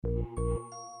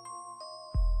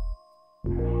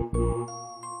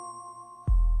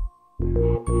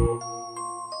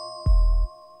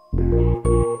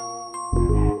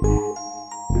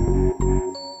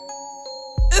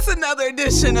another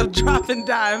edition of Dropping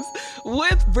Dimes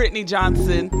with Brittany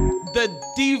Johnson, the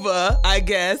diva, I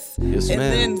guess. Yes, and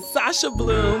ma'am. then Sasha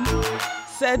Bloom,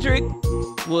 Cedric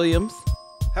Williams.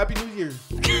 Happy New Year.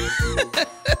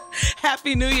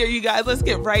 Happy New Year, you guys. Let's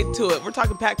get right to it. We're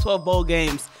talking Pac-12 bowl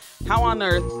games. How on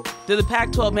earth did the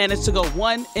Pac-12 manage to go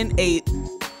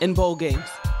 1-8 in bowl games?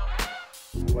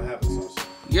 What happened, Sasha?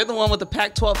 You're the one with the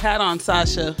Pac-12 hat on,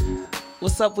 Sasha.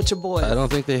 What's up with your boys? I don't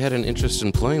think they had an interest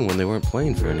in playing when they weren't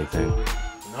playing for anything.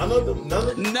 None of them. None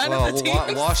of the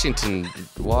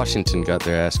teams. Washington got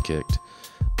their ass kicked,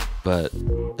 but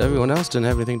everyone else didn't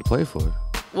have anything to play for.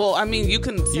 Well, I mean, you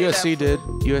can say USC that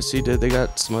USC did. They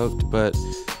got smoked, but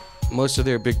most of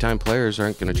their big-time players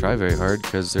aren't going to try very hard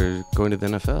because they're going to the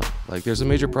NFL. Like, there's a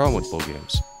major problem with bowl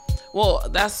games. Well,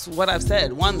 that's what I've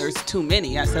said. One, there's too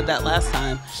many. I said that last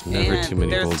time. There's never too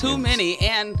many bowl There's too games. many,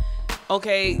 and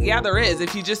okay, yeah, there is.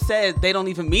 If you just said they don't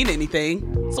even mean anything,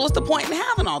 so what's the point in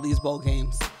having all these bowl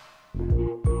games?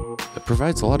 It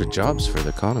provides a lot of jobs for the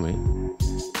economy.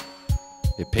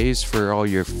 It pays for all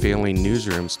your failing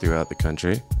newsrooms throughout the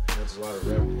country. That's a lot of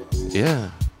revenue. Yeah.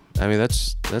 I mean,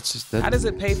 that's How does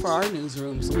it pay for our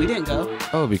newsrooms? We didn't go.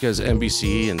 Oh, because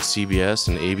NBC and CBS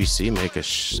and ABC make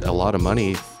a lot of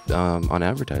money on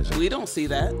advertising. We don't see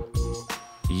that.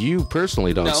 You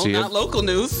personally don't No, see not it. local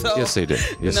news. So. Yes, they do.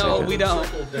 Yes, No, they do. we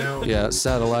don't. Down. Yeah,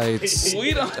 satellites,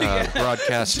 We don't.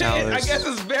 broadcast Shit, towers. I guess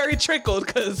it's very trickled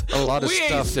because A lot of we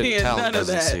stuff ain't that seeing talent none of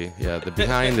doesn't that. see. Yeah, the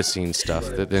behind-the-scenes stuff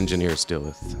that the engineers deal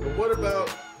with. But what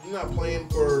about you not playing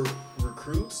for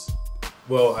recruits?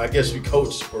 Well, I guess you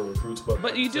coach for recruits,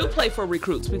 But you do play for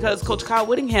recruits because Coach Kyle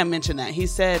Whittingham mentioned that. He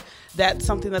said that's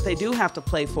something that they do have to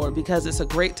play for because it's a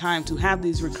great time to have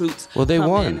these recruits Well, they come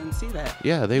won. in and see that.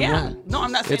 Yeah, they won. No,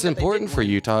 I'm not saying It's that they important didn't for win.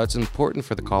 Utah. It's important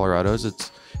for the Colorados.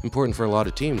 It's important for a lot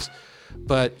of teams.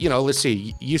 But, let's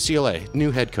see. UCLA,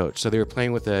 new head coach. So they were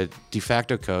playing with a de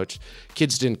facto coach.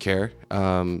 Kids didn't care.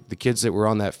 The kids that were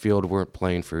on that field weren't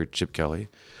playing for Chip Kelly.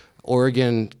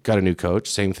 Oregon got a new coach.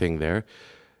 Same thing there.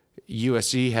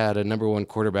 USC had a number one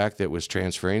quarterback that was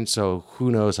transferring. So who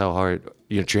knows how hard,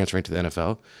 transferring to the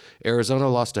NFL. Arizona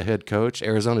lost a head coach.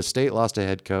 Arizona State lost a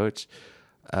head coach.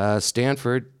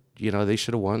 Stanford, they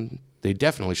should have won. They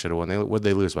definitely should have won. What'd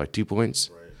they lose by 2 points?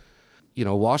 Right.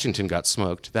 Washington got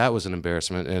smoked. That was an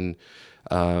embarrassment.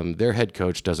 And their head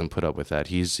coach doesn't put up with that.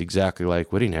 He's exactly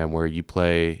like Whittingham, where you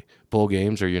play bowl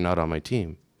games or you're not on my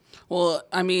team. Well,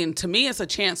 I mean, to me, it's a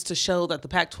chance to show that the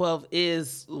Pac-12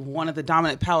 is one of the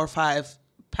dominant powerhouse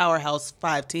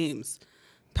five teams,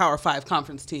 Power 5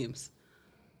 conference teams.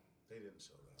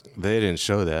 They didn't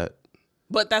show that.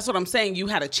 But that's what I'm saying. You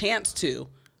had a chance to.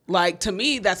 Like, to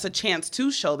me, that's a chance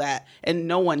to show that, and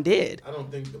no one did. I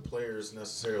don't think the players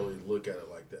necessarily look at it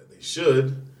like that. They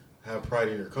should have pride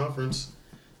in your conference.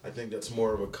 I think that's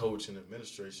more of a coach and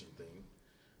administration thing.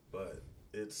 But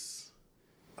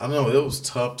I don't know. It was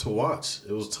tough to watch.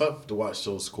 It was tough to watch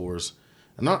those scores.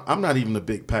 And I'm not even a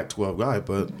big Pac-12 guy,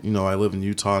 but, I live in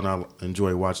Utah and I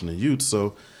enjoy watching the Utes.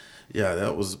 So, yeah,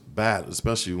 that was bad,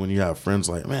 especially when you have friends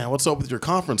like, man, what's up with your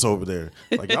conference over there?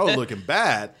 Like, y'all was looking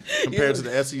bad compared to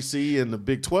the SEC and the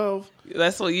Big 12.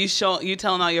 That's what you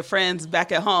telling all your friends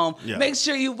back at home. Yeah. Make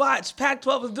sure you watch.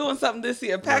 Pac-12 is doing something this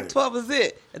year. Pac-12 is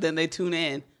it. And then they tune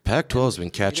in. Pac-12's been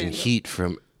catching heat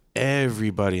from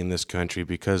everybody in this country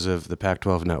because of the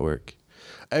Pac-12 network.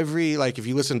 If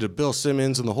you listen to Bill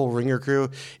Simmons and the whole Ringer crew,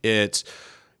 it's,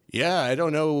 I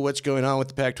don't know what's going on with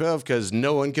the Pac-12 because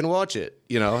no one can watch it,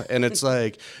 and it's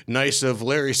like nice of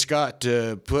Larry Scott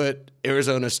to put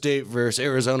Arizona State versus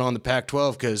Arizona on the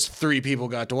Pac-12 because 3 people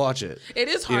got to watch it. It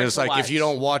is hard It's to like, watch. if you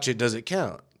don't watch it, does it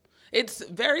count? It's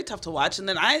very tough to watch, and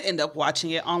then I end up watching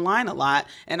it online a lot,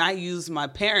 and I use my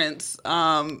parents'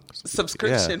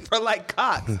 subscription for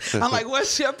Cox. I'm like,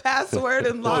 what's your password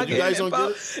and login you guys don't info?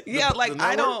 get it? Yeah, The I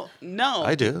network? don't know.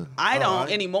 I do. I don't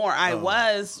Alright. anymore. I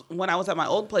was when I was at my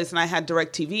old place, and I had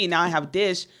DirecTV. Now I have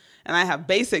Dish, and I have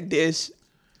basic Dish.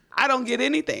 I don't get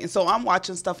anything, so I'm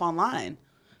watching stuff online.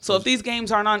 So if these games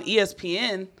aren't on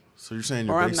ESPN, So you're saying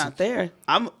you're or basic? I'm not there,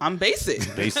 I'm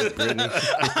basic. Basic Brittany.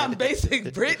 I'm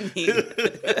basic Brittany.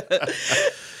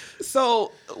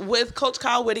 So with Coach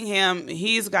Kyle Whittingham,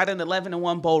 he's got an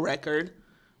 11-1 bowl record.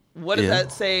 What does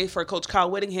that say for Coach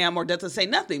Kyle Whittingham, or does it say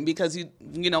nothing? Because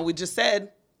we just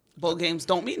said bowl games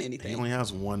don't mean He anything. only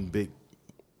has one big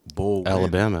bowl. win.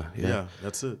 Alabama, yeah. Yeah,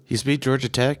 that's it. He's beat Georgia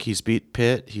Tech. He's beat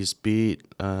Pitt. He's beat.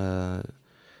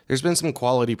 There's been some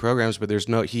quality programs, but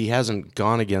he hasn't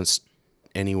gone against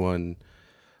anyone.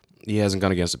 He hasn't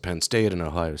gone against Penn State and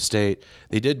Ohio State.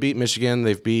 They did beat Michigan.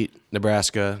 They've beat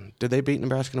Nebraska. Did they beat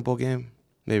Nebraska in a bowl game?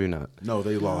 Maybe not. No,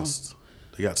 they lost.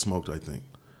 They got smoked, I think.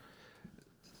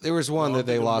 There was one that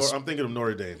they lost. I'm thinking of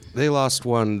Notre Dame. They lost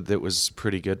one that was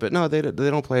pretty good, but no, they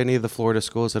don't play any of the Florida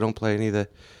schools. They don't play any of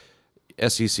the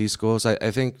SEC schools.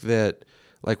 I think that,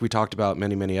 like we talked about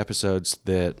many episodes,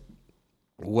 that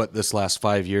what this last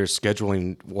 5 years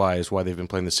scheduling wise, why they've been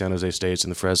playing the San Jose States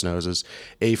and the Fresnos is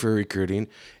A, for recruiting,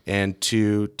 and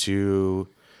 2, to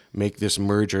make this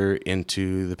merger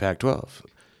into the Pac-12.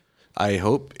 I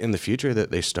hope in the future that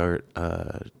they start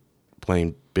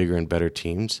playing bigger and better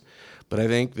teams. But I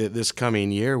think that this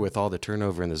coming year, with all the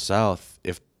turnover in the South,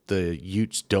 if the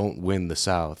Utes don't win the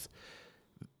South,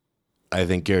 I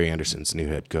think Gary Anderson's the new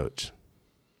head coach.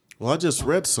 Well, I just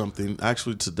read something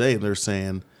actually today, and they're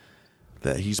saying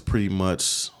that he's pretty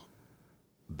much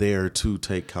there to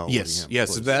take Kyle Yes,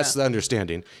 Whittingham's place. that's the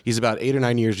understanding. He's about 8 or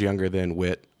 9 years younger than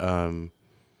Witt.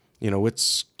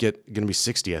 Witt's going to be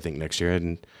 60, I think, next year,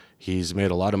 and he's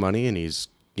made a lot of money, and he's,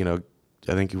 I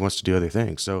think he wants to do other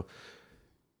things. So,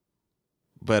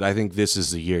 but I think this is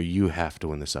the year you have to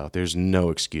win the South. There's no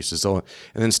excuses. So,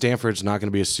 and then Stanford's not going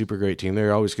to be a super great team.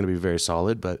 They're always going to be very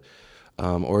solid, but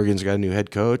Oregon's got a new head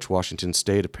coach. Washington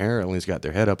State apparently has got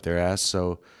their head up their ass.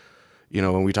 So,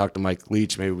 when we talk to Mike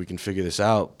Leach, maybe we can figure this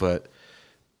out. But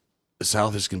the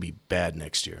South is going to be bad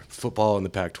next year. Football in the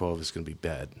Pac-12 is going to be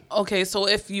bad. Okay, so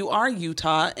if you are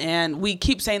Utah, and we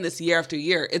keep saying this year after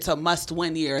year, it's a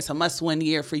must-win year. It's a must-win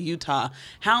year for Utah.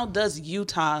 How does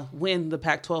Utah win the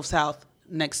Pac-12 South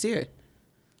next year?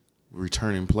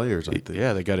 Returning players, I think.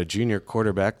 Yeah, they got a junior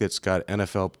quarterback that's got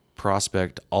NFL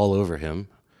prospect all over him.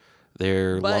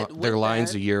 Their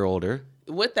line's a year older.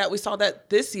 With that, we saw that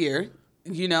this year,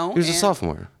 He was a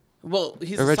sophomore. Well,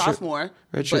 he's a sophomore.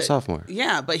 Redshirt sophomore.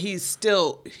 Yeah, but he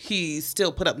still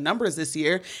put up numbers this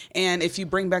year. And if you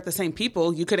bring back the same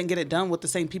people, you couldn't get it done with the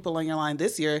same people on your line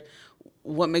this year.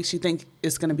 What makes you think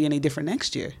it's going to be any different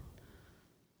next year?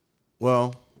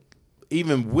 Well,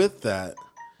 even with that.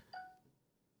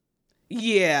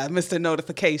 Yeah, Mr.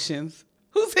 Notifications.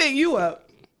 Who's hitting you up?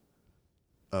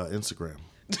 Instagram.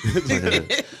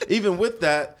 Even with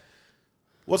that,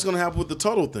 what's going to happen with the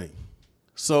Tuttle thing?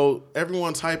 So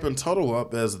everyone's hyping Tuttle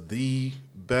up as the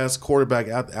best quarterback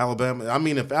at Alabama. I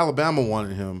mean, if Alabama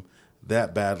wanted him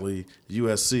that badly,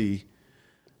 USC,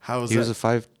 how is that? He was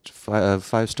a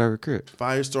five-star recruit.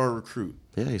 5-star recruit.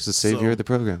 Yeah, he's the savior of the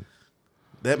program.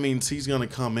 That means he's going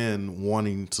to come in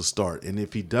wanting to start. And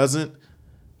if he doesn't,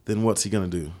 then what's he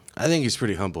going to do? I think he's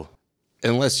pretty humble.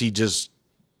 Unless he just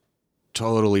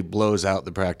totally blows out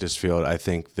the practice field, I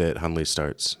think that Hundley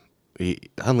starts.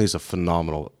 Hundley's a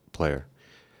phenomenal player.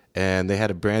 And they had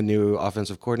a brand new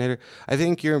offensive coordinator. I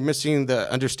think you're missing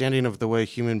the understanding of the way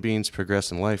human beings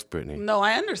progress in life, Brittany. No,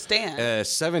 I understand. A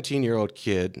 17-year-old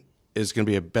kid is going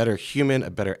to be a better human, a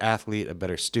better athlete, a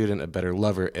better student, a better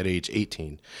lover at age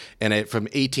 18. And from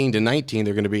 18 to 19,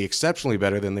 they're going to be exceptionally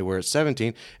better than they were at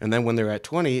 17. And then when they're at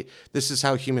 20, this is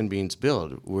how human beings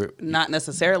build. Not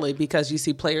necessarily, because you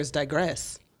see players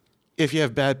digress. If you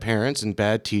have bad parents and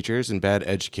bad teachers and bad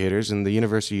educators, and the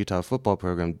University of Utah football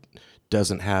program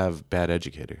doesn't have bad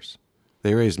educators.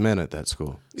 They raise men at that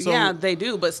school. Yeah, they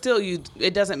do, but still,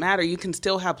 it doesn't matter. You can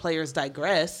still have players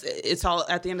digress. It's all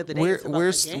at the end of the day.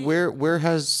 Where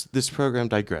has this program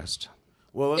digressed?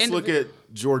 Well, let's look at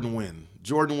Jordan Wynn.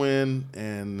 Jordan Wynn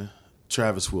and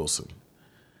Travis Wilson.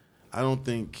 I don't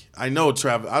think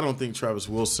Travis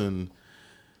Wilson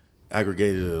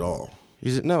aggregated at all.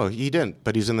 No, he didn't,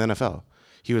 but he's in the NFL.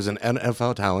 He was an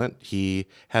NFL talent. He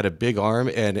had a big arm,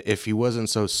 and if he wasn't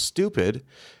so stupid,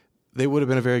 they would have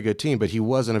been a very good team, but he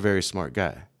wasn't a very smart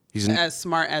guy. He's as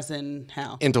smart as in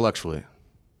how? Intellectually.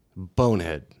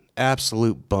 Bonehead.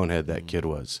 Absolute bonehead that kid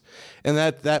was. And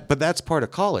but that's part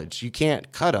of college. You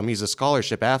can't cut him. He's a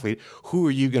scholarship athlete. Who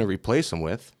are you going to replace him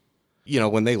with?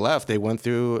 When they left, they went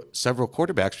through several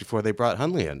quarterbacks before they brought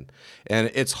Hundley in. And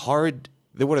it's hard.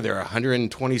 What are there,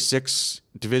 126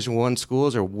 Division I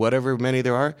schools or whatever many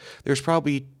there are? There's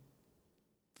probably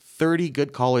 30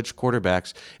 good college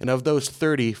quarterbacks, and of those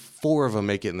 30, 4 of them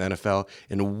make it in the NFL,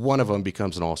 and 1 of them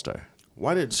becomes an all-star.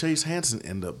 Why did Chase Hansen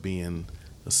end up being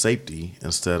a safety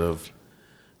instead of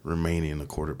remaining a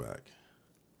quarterback?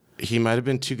 He might have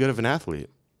been too good of an athlete,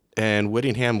 and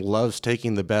Whittingham loves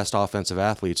taking the best offensive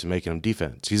athletes and making them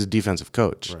defense. He's a defensive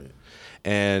coach. Right.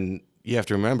 And you have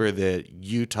to remember that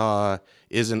Utah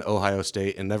isn't Ohio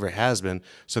State and never has been,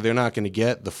 so they're not going to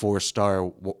get the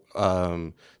 4-star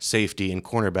safety and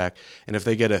cornerback. And if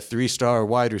they get a 3-star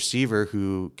wide receiver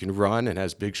who can run and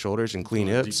has big shoulders and clean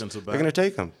hips, they're going to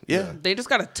take him. Yeah. They just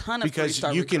got a ton of because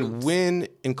 3-star you recruits. can win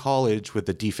in college with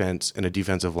a defense and a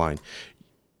defensive line.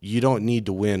 You don't need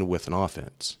to win with an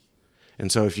offense.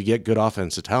 And so if you get good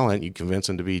offensive talent, you convince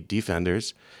them to be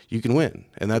defenders, you can win.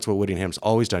 And that's what Whittingham's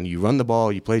always done. You run the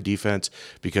ball, you play defense,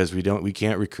 because we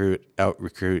can't out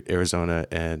recruit Arizona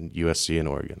and USC and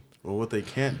Oregon. Well, what they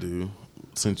can't do,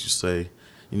 since you say,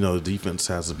 the defense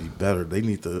has to be better, they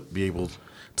need to be able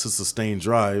to sustain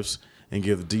drives and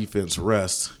give the defense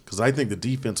rest. Because I think the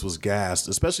defense was gassed,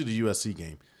 especially the USC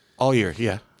game. All year,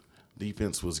 yeah.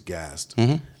 Defense was gassed.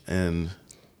 Mm-hmm.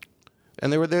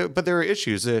 And there were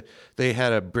issues. They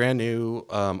had a brand new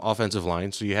offensive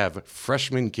line, so you have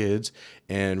freshman kids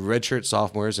and redshirt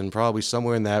sophomores, and probably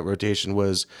somewhere in that rotation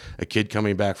was a kid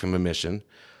coming back from a mission.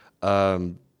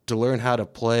 To learn how to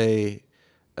play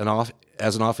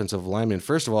as an offensive lineman,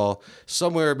 first of all,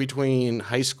 somewhere between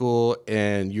high school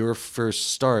and your first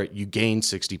start, you gain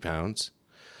 60 pounds.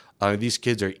 These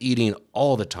kids are eating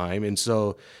all the time, and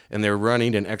they're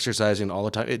running and exercising all the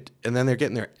time. And then they're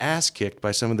getting their ass kicked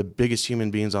by some of the biggest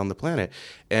human beings on the planet.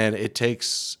 And it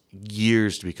takes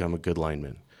years to become a good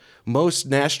lineman. Most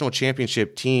national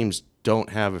championship teams don't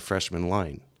have a freshman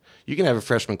line. You can have a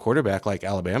freshman quarterback like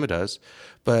Alabama does,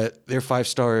 but they're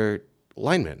 5-star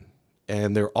linemen.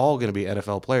 And they're all going to be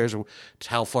NFL players.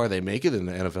 How far they make it in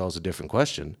the NFL is a different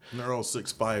question. And they're all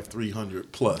 6'5",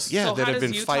 300 plus. Yeah, So that how have does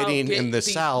been Utah fighting get in the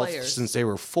these South players? since they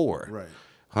were 4. Right.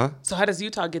 Huh? So how does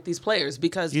Utah get these players?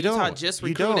 Because You Utah don't. just You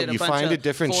recruited don't. You a bunch find of a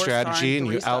different 4-star strategy and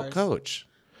you 3-stars. outcoach.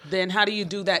 Then how do you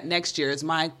do that next year is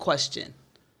my question.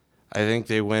 I think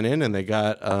they went in and they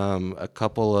got a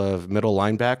couple of middle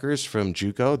linebackers from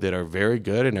JUCO that are very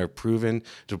good and are proven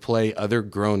to play other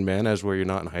grown men as where you're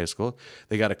not in high school.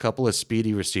 They got a couple of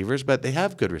speedy receivers, but they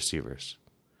have good receivers.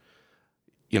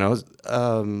 They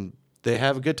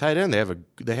have a good tight end.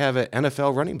 They have an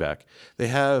NFL running back. They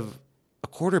have a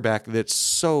quarterback that's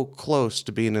so close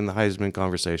to being in the Heisman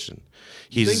conversation.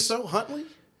 You think so, Huntley?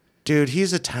 Dude,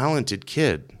 he's a talented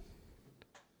kid.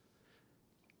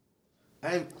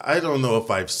 I don't know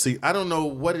if I don't know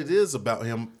what it is about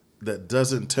him that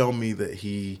doesn't tell me that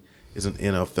he is an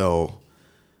NFL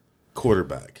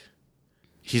quarterback.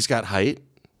 He's got height.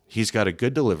 He's got a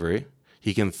good delivery.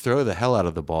 He can throw the hell out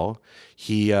of the ball.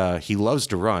 He loves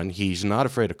to run. He's not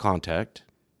afraid of contact.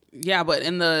 Yeah, but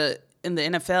in the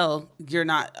NFL, you're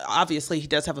not. Obviously, he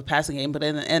does have a passing game, but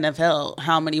in the NFL,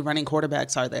 how many running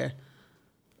quarterbacks are there?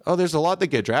 Oh, there's a lot that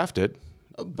get drafted.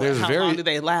 But how long do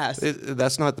they last?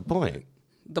 That's not the point.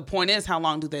 The point is, how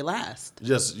long do they last?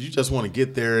 You just want to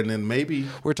get there, and then maybe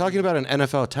We're talking about an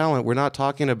NFL talent. We're not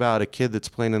talking about a kid that's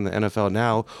playing in the NFL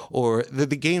now. Or the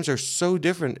games are so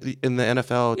different in the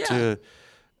NFL to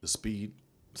the speed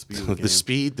of the the game.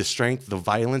 speed, the strength, the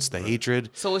violence, the hatred.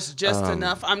 So it's just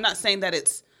enough. I'm not saying that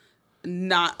it's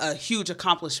not a huge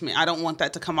accomplishment. I don't want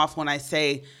that to come off when I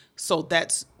say, so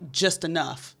that's just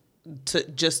enough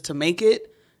to make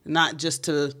it, not just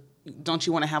to. Don't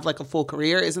you want to have like a full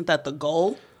career? Isn't that the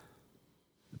goal?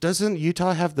 Doesn't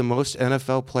Utah have the most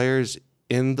NFL players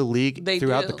in the league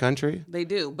throughout the country? They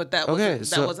do, but that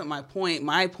wasn't my point.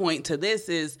 My point to this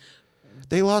is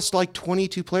they lost like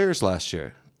 22 players last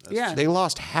year. Yeah. They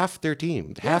lost half their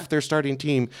team, half their starting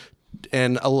team,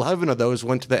 and 11 of those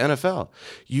went to the NFL.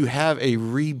 You have a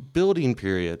rebuilding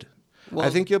period. Well,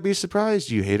 I think you'll be surprised,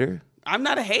 you hater. I'm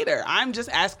not a hater. I'm just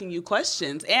asking you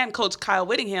questions. And Coach Kyle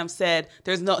Whittingham said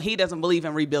he doesn't believe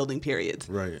in rebuilding periods.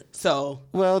 Right. So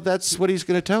Well, that's what he's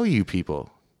going to tell you people.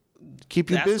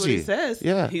 Keep you that's busy. what he says.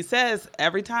 Yeah. He says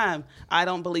every time, I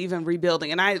don't believe in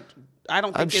rebuilding. And I don't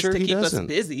I'm think it's sure to he keep doesn't. us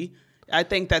busy. I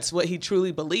think that's what he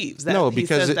truly believes. That No, he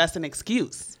because says that's an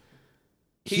excuse.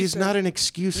 He's not an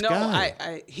excuse No,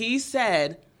 guy. he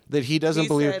said that he doesn't he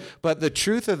believe. said- But the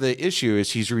truth of the issue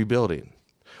is he's rebuilding.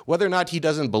 Whether or not he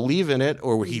doesn't believe in it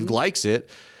or he likes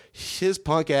it, his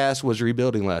punk ass was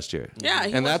rebuilding last year. Yeah,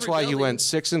 he and was that's why he rebuilding. went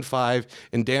 6-5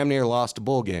 and damn near lost a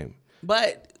bowl game.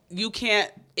 But you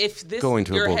can't, if this Going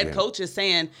to a your bowl head game. coach is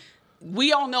saying,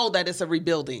 we all know that it's a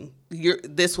rebuilding.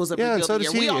 This was a Yeah, and rebuilding so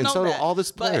does year. he, We all and know so do that. all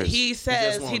his But players. he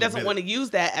says won't he doesn't admit want it. to use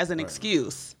that as an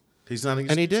excuse. He's not an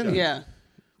And he excuse didn't. guy. Yeah.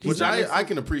 Which I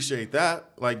can appreciate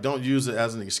that. Like, don't use it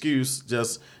as an excuse.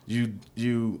 Just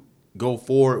you go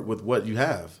forward with what you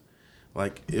have.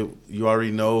 Like, you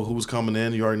already know who's coming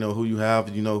in. You already know who you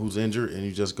have. You know who's injured, and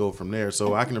you just go from there.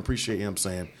 So I can appreciate him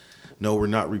saying, no, we're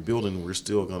not rebuilding. We're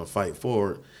still going to fight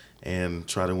forward and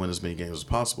try to win as many games as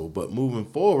possible. But moving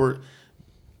forward,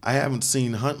 I haven't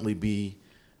seen Huntley be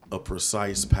a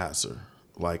precise passer,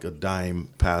 like a dime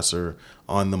passer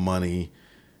on the money.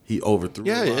 He overthrew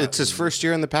Yeah, a lot. it's his first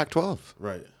year in the Pac-12.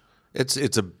 Right.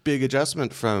 It's a big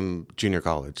adjustment from junior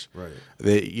college. Right.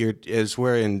 It's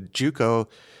where in JUCO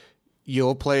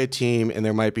you'll play a team and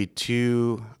there might be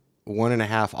two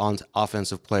 1.5 on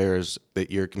offensive players that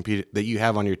you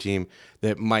have on your team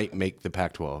that might make the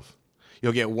Pac-12.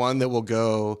 You'll get one that will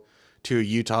go to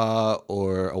Utah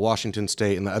or a Washington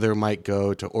State, and the other might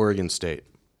go to Oregon State.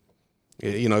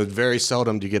 You know, very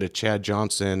seldom do you get a Chad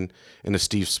Johnson and a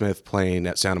Steve Smith playing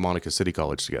at Santa Monica City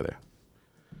College together.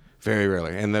 Very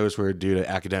rarely. And those were due to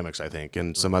academics, I think,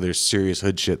 and some other serious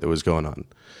hood shit that was going on.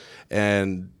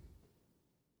 And,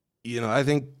 you know, I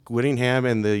think Whittingham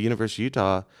and the University of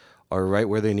Utah are right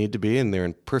where they need to be, and they're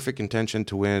in perfect contention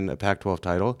to win a Pac-12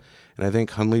 title. And I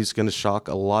think Huntley's going to shock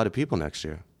a lot of people next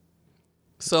year.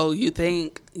 So you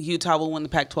think Utah will win the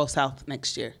Pac-12 South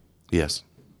next year? Yes.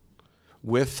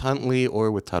 With Huntley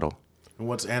or with Tuttle. And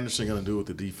what's Anderson going to do with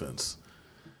the defense?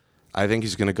 I think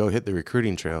he's going to go hit the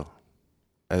recruiting trail.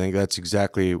 I think that's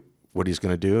exactly what he's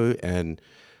going to do. And,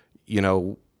 you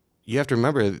know, you have to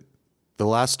remember the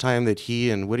last time that he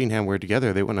and Whittingham were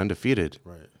together, they went undefeated.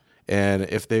 Right. And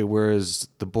if they were as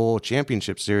the Bowl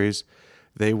Championship Series,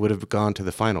 they would have gone to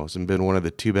the finals and been one of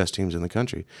the 2 best teams in the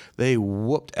country. They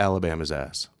whooped Alabama's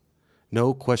ass.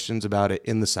 No questions about it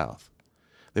in the South.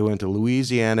 They went to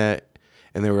Louisiana,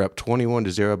 and they were up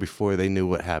 21-0 before they knew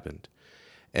what happened.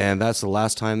 And that's the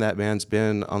last time that man's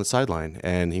been on the sideline.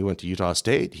 And he went to Utah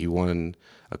State. He won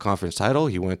a conference title.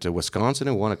 He went to Wisconsin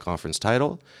and won a conference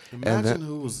title. Imagine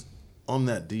who was on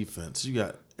that defense. You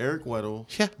got Eric Weddle,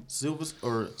 Yeah.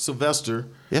 Sylvester,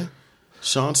 Yeah.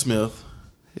 Sean Smith.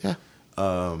 Yeah.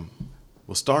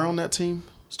 Was Starr on that team?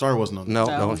 Starr wasn't on that No,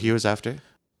 team. no, he was after.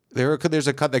 There's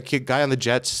a guy on the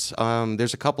Jets.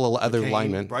 There's a couple of other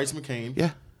linemen. Bryce McCain.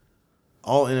 Yeah.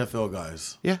 All NFL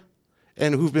guys. Yeah.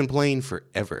 And who've been playing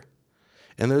forever.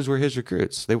 And those were his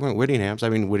recruits. They weren't Whittingham's. I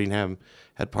mean, Whittingham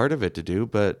had part of it to do,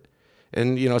 but,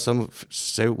 and, you know, some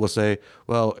will say,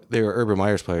 well, they were Urban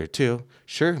Meyer's player too.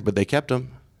 Sure, but they kept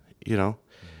him, you know.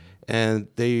 And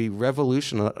they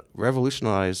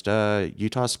revolutionized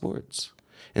Utah sports.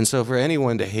 And so for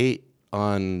anyone to hate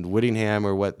on Whittingham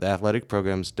or what the athletic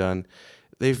program's done,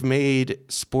 they've made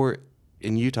sport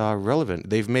in Utah relevant.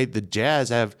 They've made the Jazz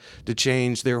have to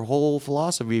change their whole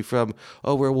philosophy from,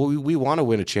 we want to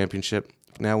win a championship.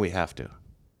 Now we have to.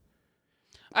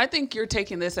 I think you're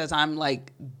taking this as I'm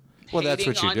like, well, that's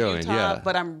what you're doing, Utah, yeah.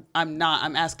 But I'm not.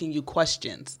 I'm asking you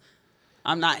questions.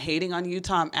 I'm not hating on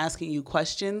Utah. I'm asking you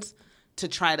questions to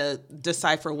try to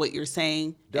decipher what you're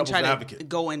saying Devil's and try advocate. to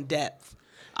go in depth.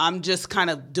 I'm just kind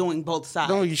of doing both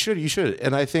sides. No, you should.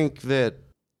 And I think that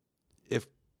if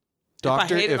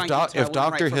Dr.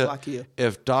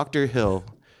 Hill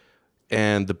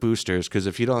and the boosters, because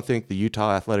if you don't think the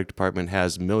Utah Athletic Department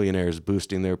has millionaires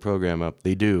boosting their program up,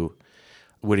 they do,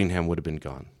 Whittingham would have been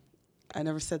gone. I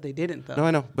never said they didn't, though. No,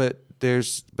 I know, but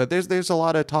there's a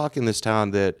lot of talk in this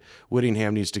town that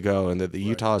Whittingham needs to go and that the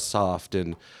Utah is soft.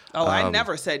 And I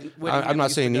never said Whittingham I'm not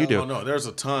needs saying to you go. do. No, there's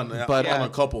a ton, But- on a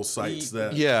couple sites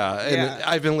that. Yeah, and Yeah.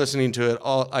 I've been listening to it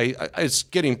all. It's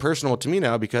getting personal to me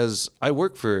now because I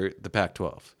work for the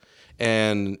Pac-12,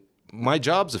 and my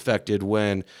job's affected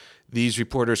when these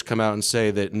reporters come out and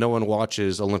say that no one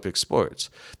watches Olympic sports.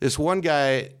 This one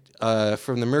guy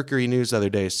from the Mercury News the other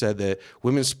day said that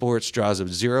women's sports draws of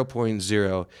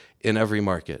 0.0 in every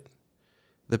market.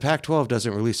 The Pac-12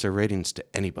 doesn't release their ratings to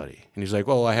anybody. And he's like,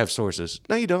 "Oh, I have sources."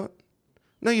 No, you don't.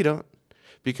 No, you don't.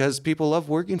 Because people love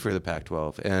working for the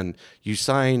Pac-12, and you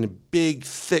sign big,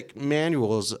 thick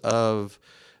manuals of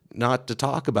not to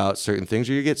talk about certain things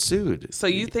or you get sued. So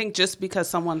you think just because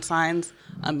someone signs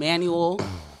a manual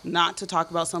not to talk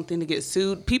about something to get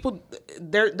sued, people,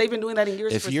 they've been doing that in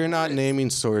years. If you're not naming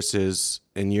sources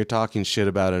and you're talking shit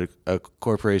about a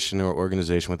corporation or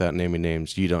organization without naming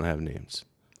names, you don't have names.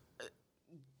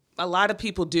 A lot of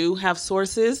people do have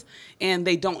sources, and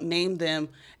they don't name them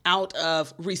out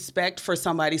of respect for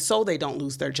somebody so they don't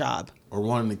lose their job. Or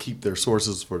wanting to keep their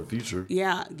sources for the future.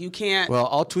 Yeah, you can't. Well,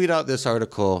 I'll tweet out this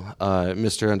article,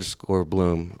 Mr.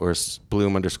 _Bloom or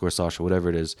Bloom_Sasha, whatever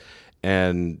it is,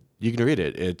 and you can read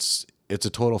it. It's a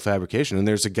total fabrication. And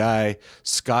there's a guy,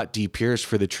 Scott D. Pierce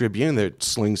for the Tribune, that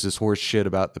slings this horse shit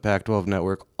about the Pac-12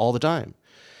 network all the time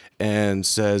and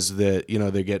says that, you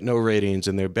know, they get no ratings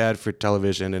and they're bad for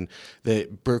television, and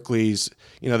that Berkeley's,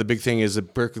 you know, the big thing is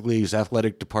that Berkeley's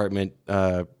athletic department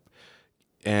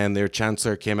and their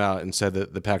chancellor came out and said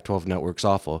that the Pac-12 network's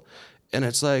awful. And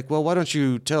it's like, well, why don't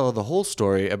you tell the whole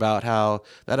story about how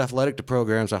that athletic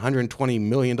program's $120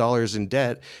 million in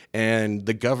debt and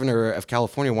the governor of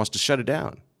California wants to shut it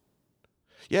down?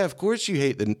 Yeah, of course you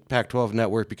hate the Pac-12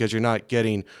 network because you're not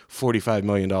getting $45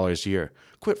 million a year.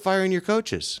 Quit firing your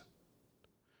coaches.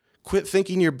 Quit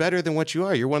thinking you're better than what you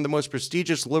are. You're one of the most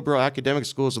prestigious liberal academic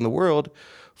schools in the world.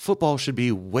 Football should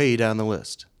be way down the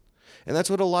list. And that's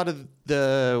what a lot of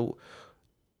the.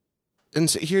 And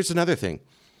so here's another thing: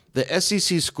 the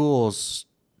SEC schools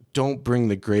don't bring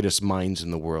the greatest minds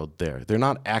in the world there. They're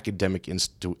not academic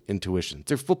intuitions.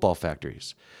 They're football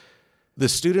factories. The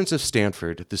students of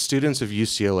Stanford, the students of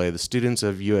UCLA, the students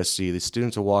of USC, the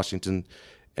students of Washington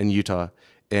and Utah,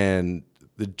 and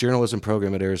the journalism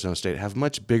program at Arizona State have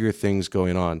much bigger things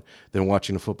going on than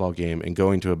watching a football game and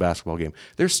going to a basketball game.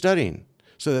 They're studying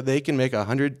so that they can make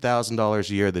 $100,000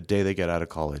 a year the day they get out of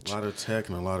college. A lot of tech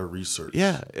and a lot of research.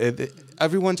 Yeah,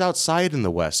 everyone's outside in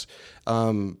the West.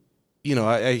 I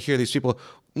hear these people,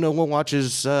 no one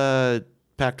watches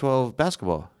Pac-12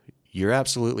 basketball. You're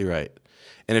absolutely right.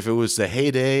 And if it was the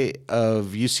heyday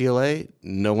of UCLA,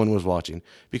 no one was watching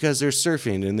because there's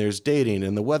surfing and there's dating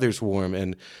and the weather's warm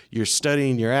and you're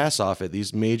studying your ass off at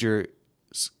these major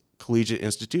collegiate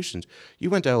institutions. You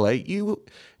went to LA.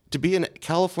 To be a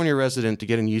California resident to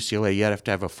get in UCLA, you have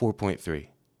to have a 4.3.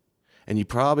 And you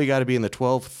probably got to be in the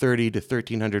 1230 to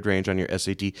 1300 range on your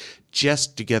SAT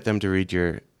just to get them to read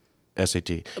your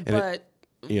SAT.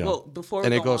 Before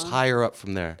it goes higher up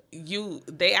from there.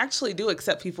 They actually do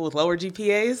accept people with lower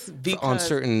GPAs on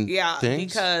certain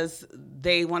things, because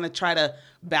they want to try to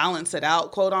balance it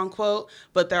out, quote unquote.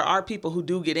 But there are people who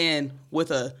do get in with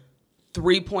a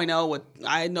 3.0.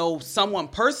 I know someone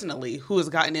personally who has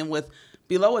gotten in with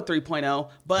below a 3.0,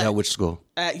 but at which school?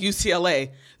 At UCLA,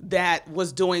 that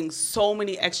was doing so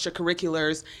many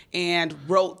extracurriculars and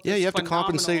wrote. Yeah, you have to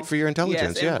compensate for your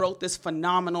intelligence. Yes, and wrote this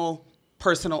phenomenal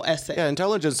personal essay. Yeah,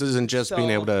 intelligence isn't just being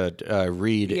able to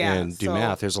read and do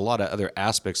math. There's a lot of other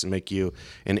aspects that make you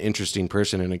an interesting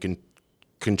person and a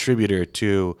contributor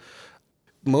to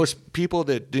most people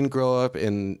that didn't grow up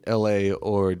in LA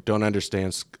or don't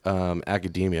understand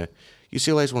academia.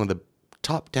 UCLA is one of the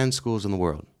top 10 schools in the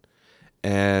world,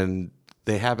 and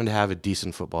they happen to have a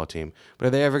decent football team. But are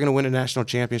they ever going to win a national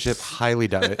championship? Highly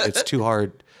doubt it. It's too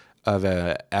hard of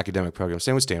an academic program.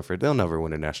 Same with Stanford. They'll never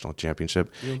win a national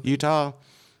championship. Yeah. Utah,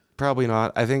 probably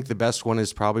not. I think the best one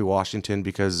is probably Washington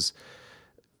because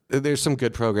there's some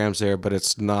good programs there, but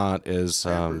it's not as...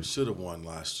 Stanford should have won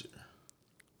last year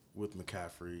with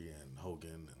McCaffrey and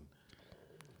Hogan and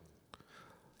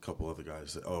a couple other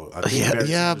guys.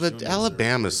 But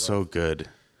Alabama's so good.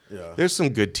 Yeah. There's some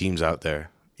good teams out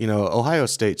there. Ohio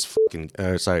State's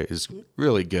is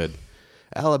really good.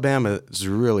 Alabama is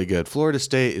really good. Florida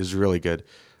State is really good.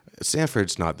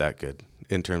 Stanford's not that good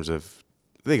in terms of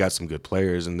they got some good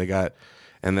players and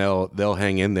they'll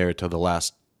hang in there till the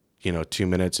last 2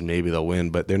 minutes and maybe they'll win,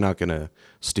 but they're not going to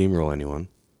steamroll anyone.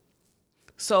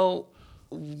 So,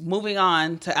 moving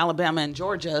on to Alabama and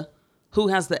Georgia, who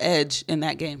has the edge in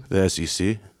that game? The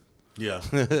SEC. Yeah.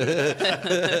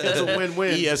 It's a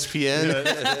win-win. ESPN.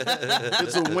 Yeah.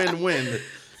 It's a win-win.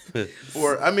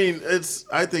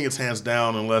 I think it's hands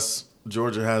down unless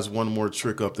Georgia has one more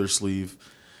trick up their sleeve.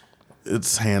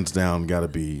 It's hands down got to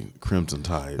be Crimson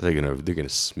Tide. They're gonna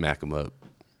smack them up.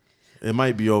 It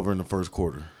might be over in the first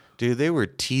quarter. Dude, they were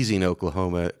teasing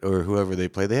Oklahoma or whoever they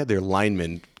played. They had their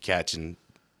linemen catching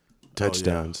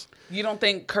touchdowns. Oh, yeah. You don't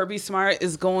think Kirby Smart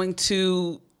is going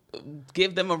to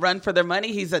give them a run for their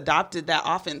money? He's adopted that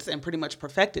offense and pretty much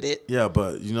perfected it. Yeah,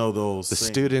 but the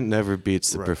student never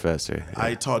beats the professor. Yeah.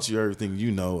 I taught you everything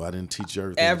you know. I didn't teach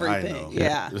you everything I know.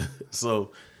 Yeah.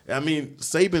 So,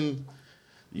 Saban,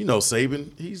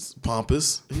 Saban, he's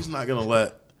pompous. He's not going to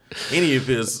let any of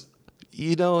his...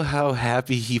 You know how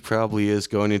happy he probably is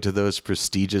going into those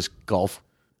prestigious golf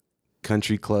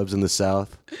country clubs in the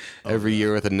South every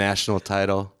year with a national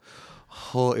title.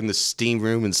 In the steam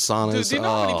room and saunas. Dude, do you know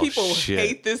how many people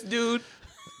hate this dude?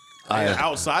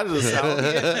 Outside of the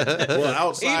South. Well,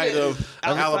 outside of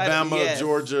Alabama,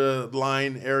 Georgia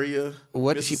line area.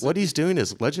 What he's doing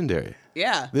is legendary.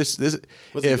 Yeah. This was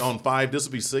he on 5? This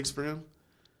would be 6 for him?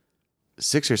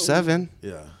 6 or 7.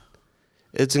 Yeah.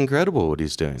 It's incredible what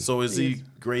he's doing. So is he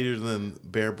greater than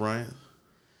Bear Bryant?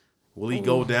 Will he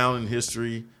go down in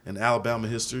history, in Alabama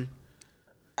history?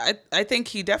 I think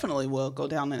he definitely will go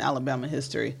down in Alabama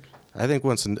history. I think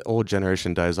once an old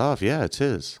generation dies off, it's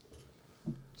his.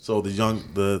 So the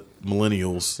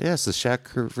millennials. Yes, the Shaq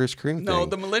versus Kareem thing. No,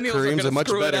 the millennials Kareem's are a much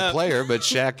better up. player, but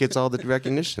Shaq gets all the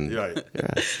recognition. Right.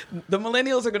 Yeah. The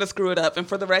millennials are going to screw it up. And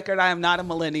for the record, I am not a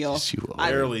millennial. Yes, you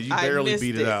are. You barely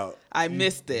beat it out. I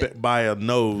missed it. By a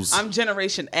nose. I'm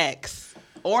Generation X.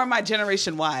 Or am I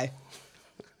Generation Y?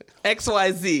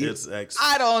 XYZ. It's X.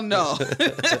 I don't know.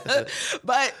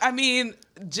 But,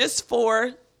 just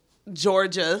for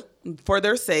Georgia, for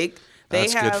their sake,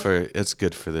 it's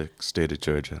good for the state of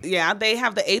Georgia. Yeah, they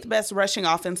have the 8th best rushing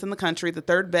offense in the country, the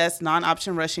 3rd best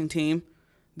non-option rushing team.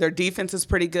 Their defense is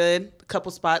pretty good. A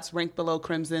couple spots ranked below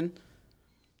Crimson.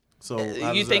 So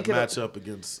how you does think that it'll- match up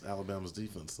against Alabama's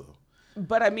defense, though?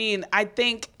 But I mean, I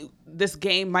think this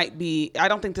game might be. I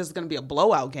don't think this is going to be a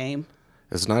blowout game.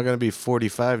 It's not going to be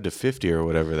 45-50 or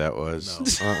whatever that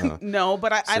was. No. No,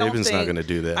 but I don't Saban's think not gonna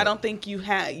do that. I don't think you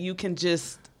can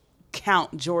just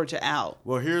count Georgia out.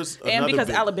 Well, here's And another because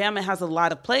big- Alabama has a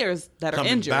lot of players that are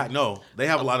coming injured. back. No, they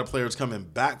have a lot of players coming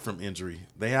back from injury.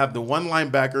 They have the one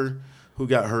linebacker who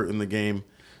got hurt in the game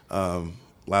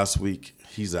last week.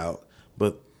 He's out.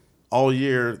 But all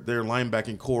year, their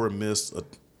linebacking core missed a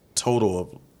total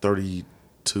of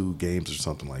 32 games or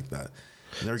something like that.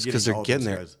 Because they're getting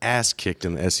their ass kicked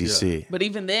in the SEC. But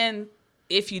even then,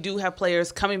 if you do have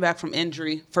players coming back from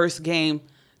injury, first game,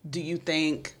 do you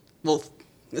think? Well,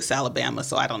 it's Alabama,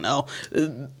 so I don't know.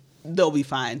 They'll be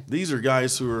fine. These are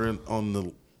guys who are on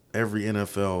the every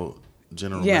NFL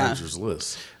general Yeah. manager's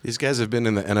list. These guys have been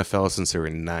in the NFL since they were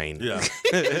 9. Yeah,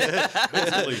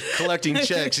 basically. Collecting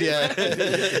checks, yeah.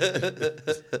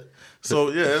 So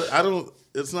yeah, I don't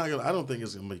think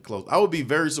it's gonna be close. I would be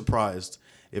very surprised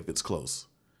if it's close.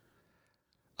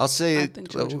 I'll say, I think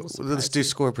Georgia will let's surprise do you.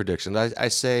 score predictions. I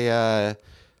say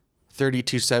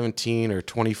 32-17 or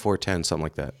 24-10, something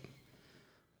like that.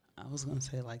 I was going to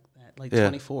say like that, like Yeah.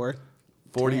 24.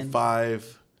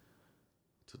 45-12.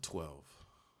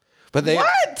 But they,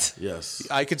 What? Yes.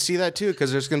 I could see that too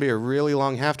because there's going to be a really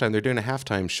long halftime. They're doing a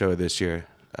halftime show this year.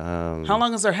 How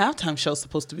long is their halftime show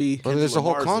supposed to be? Well, there's a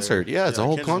whole Lamar's concert. there. Yeah, it's a Yeah,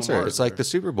 whole Kendrick concert. Lamar's It's like there. the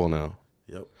Super Bowl now.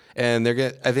 Yep. And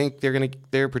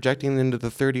they're projecting into the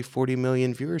 30-40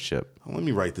 million viewership. Let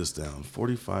me write this down.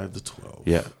 45-12.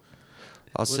 Yeah.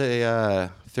 I'll say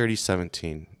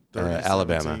 30-17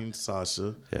 Alabama. 30-17,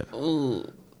 Sasha. Yeah. Ooh,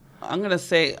 I'm going to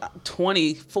say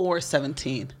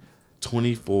 24-17.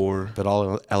 24. But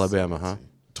all Alabama, huh?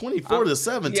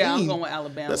 24-17. Yeah, I'm going with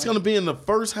Alabama. That's going to be in the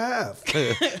first half.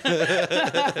 I'm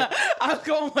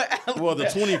going with Alabama. Well, the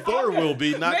 24 will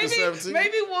be, not the 17.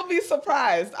 Maybe we'll be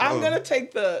surprised. I'm going to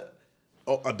take the...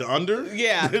 The under?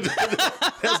 Yeah. That's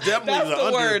definitely That's the the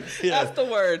under. word. Yeah. That's the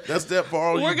word. That's that for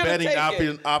all We're you gonna betting take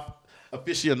it.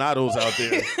 aficionados out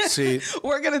there. See,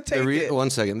 We're going to take it. 1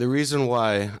 second. The reason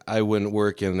why I wouldn't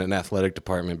work in an athletic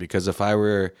department, because if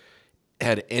I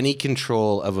had any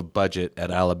control of a budget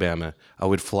at Alabama, I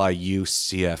would fly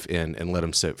UCF in and let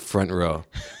them sit front row,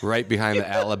 right behind the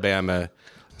Alabama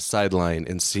sideline,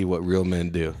 and see what real men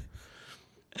do.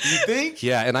 You think?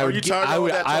 Yeah, and I Are would you tired of I all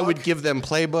would that I would talk? give them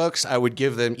playbooks. I would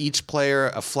give them each player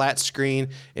a flat screen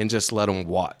and just let them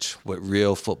watch what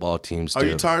real football teams do. Are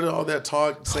you tired of all that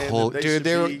talk saying that they Dude,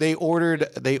 should be? they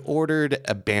ordered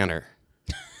a banner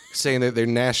saying that they're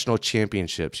national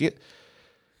championships.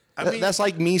 That's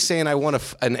like me saying I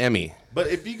want an Emmy. But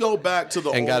if you go back to the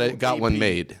And old got AP, one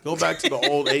made. Go back to the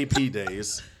old AP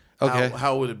days. Okay.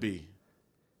 How would it be?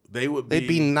 They'd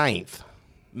Be ninth.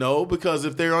 No, because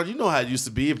if they're on, you know how it used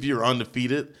to be. If you're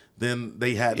undefeated, then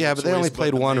they had no Yeah, but they choice only but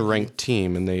played to one make you- ranked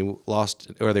team and they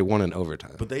lost or they won in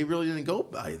overtime. But they really didn't go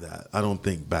by that. I don't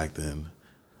think back then.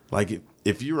 Like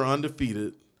if you were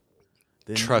undefeated,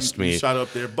 then Trust you me. shot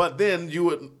up there. But then you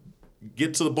would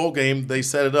get to the bowl game. They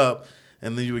set it up,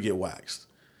 and then you would get waxed.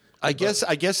 I guess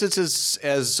it's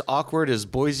as awkward as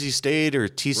Boise State or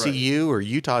TCU or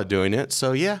Utah doing it.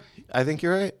 So yeah, I think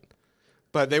you're right.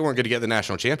 But they weren't going to get the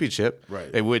national championship,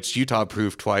 Right. which Utah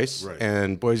proved twice, Right.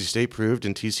 and Boise State proved,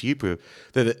 and TCU proved.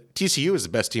 That TCU was the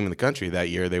best team in the country that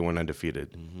year. They went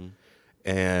undefeated,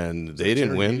 and they didn't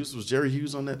Jerry win. Hughes, was Jerry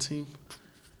Hughes on that team?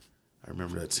 I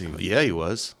remember that team. Yeah, he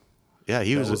was. Yeah,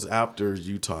 he That was. was after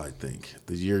Utah, I think.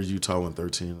 The year Utah won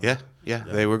 13. Yeah,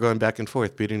 they were going back and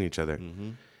forth, beating each other,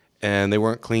 and they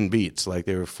weren't clean beats. Like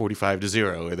they were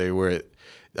 45-0, or they were.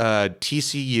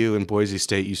 TCU and Boise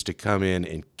State used to come in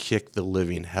and kick the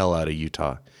living hell out of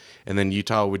Utah, and then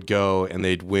Utah would go and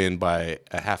they'd win by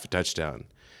a half a touchdown,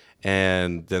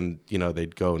 and then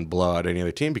they'd go and blow out any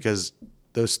other team because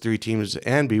those three teams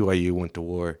and BYU went to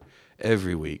war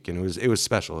every week, and it was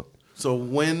special. So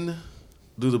when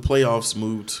do the playoffs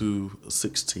move to a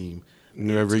 6-team?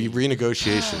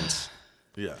 Renegotiations.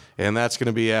 Yeah. And that's going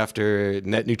to be after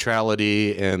net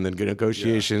neutrality and then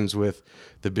negotiations with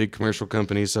the big commercial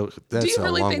companies. So that's Do you a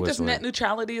really long think ways this away. net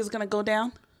neutrality is going to go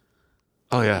down?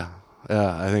 Oh yeah.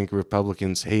 I think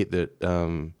Republicans hate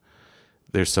that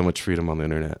there's so much freedom on the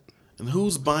internet. And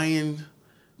who's buying?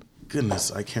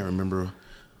 Goodness, I can't remember.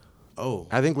 Oh,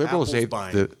 I think liberals hate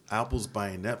Apple's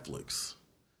buying Netflix.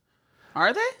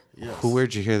 Are they? Yes.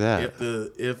 Where'd you hear that?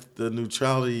 If the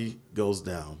neutrality goes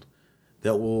down,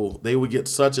 they would get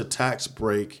such a tax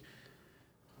break,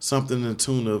 something in the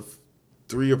tune of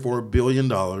 $3 or $4 billion,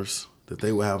 that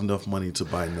they will have enough money to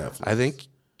buy Netflix. I think.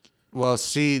 Well,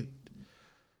 see,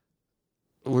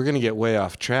 we're going to get way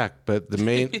off track, but the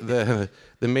main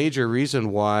the major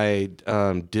reason why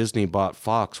Disney bought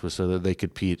Fox was so that they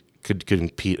could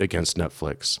compete against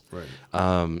Netflix,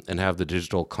 Right. And have the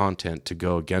digital content to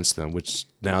go against them. Which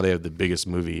now they have the biggest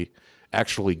movie,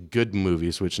 actually good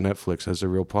movies, which Netflix has a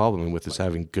real problem with, is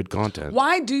having good content.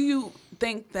 Why do you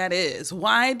think that is?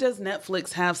 Why does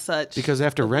Netflix have such? Because they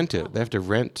have to rent it. They have to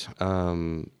rent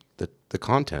the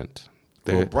content.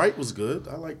 Well, Bright was good.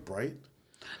 I like Bright.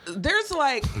 There's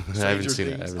like I haven't seen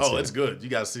it. It's good. You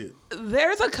gotta see it.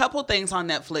 there's a couple things on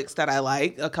Netflix that I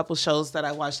like, a couple shows that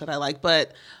I watch that I like,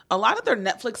 but a lot of their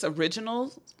Netflix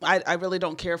originals I really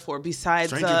don't care for.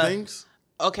 Besides Stranger Things.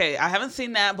 Okay, I haven't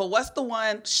seen that, but what's the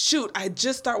one? Shoot, I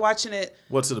just start watching it.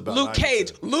 What's it about? Luke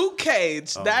Cage. Luke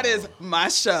Cage. That is my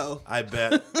show. I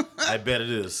bet it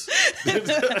is.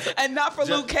 And not for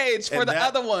Luke Cage, for the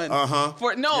other one. Uh-huh.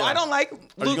 I don't like Are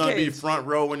Luke you gonna Cage. be front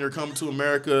row when you're coming to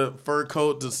America fur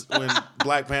coat when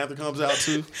Black Panther comes out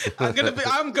too? I'm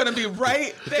gonna be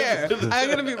right there.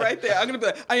 I'm gonna be right there. I'm gonna be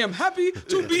like, I am happy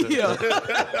to be here.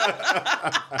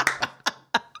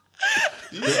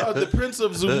 You are the Prince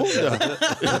of Zamunda.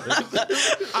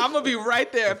 I'm gonna be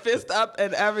right there, fist up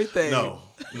and everything. No.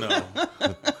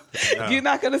 You're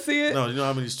not gonna see it? No, you know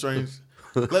how many strings?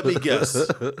 Let me guess.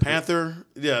 Panther?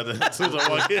 Yeah, that's what I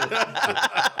want.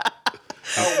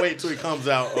 I'll wait till he comes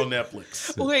out on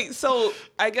Netflix. Wait, so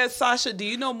I guess, Sasha, do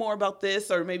you know more about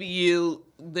this, or maybe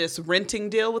this renting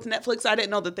deal with Netflix? I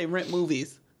didn't know that they rent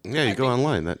movies. Yeah, you go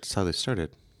online. That's how they started.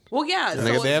 Well, yeah.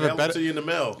 They So have a Mail it better. to you in the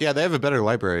mail. Yeah, they have a better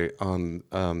library on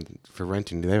for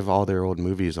renting. They have all their old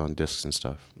movies on discs and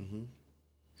stuff.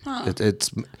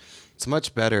 It's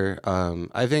much better.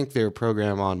 I think their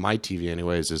program on my TV,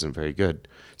 anyways, isn't very good.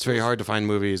 It's very hard to find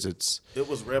movies. It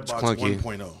was Redbox clunky.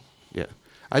 1.0. Yeah,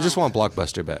 I just want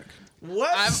Blockbuster back,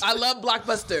 What? I love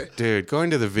Blockbuster. dude. Going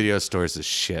to the video stores is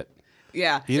shit.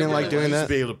 Yeah. You didn't like I doing used to that?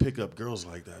 be able to pick up girls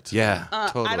like that too. Yeah,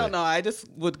 totally. I don't know. I just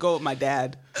would go with my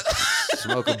dad.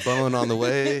 Smoke a bone on the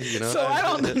way, you know. So I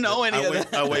don't know any of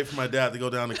that. I wait for my dad to go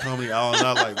down the comedy aisle and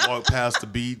I like walk past the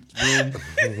beat room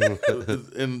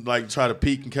and like try to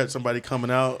peek and catch somebody coming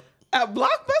out. At Blockbuster?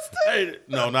 Hey,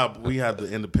 no, not we had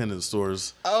the independent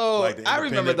stores. Oh, like the I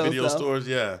remember independent those, video though. stores.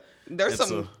 Yeah, There's And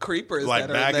some creepers like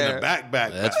that are back there. in the back.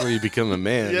 That's where you become a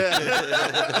man.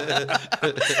 Yeah.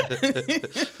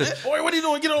 Boy, what are you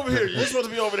doing? Get over here. You're supposed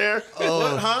to be over there.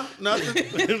 What, huh?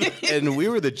 Nothing. And we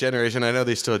were the generation, I know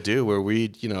they still do, where we,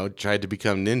 tried to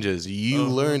become ninjas. You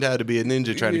learned how to be a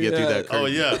ninja trying to get through that curtain. Oh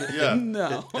yeah.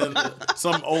 No. And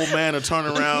some old man would turn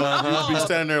around. You'd be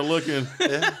standing there looking.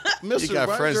 Mister, You got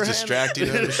why is friends your hand- distracting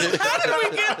them and shit. How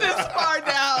did we get this far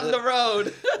down the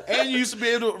road? And you used to be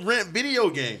able to rent video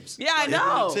games. Yeah, I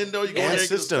know. Nintendo, you go And in there,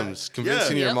 systems. get the-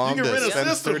 Convincing your mom you can to rent a spend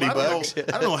system.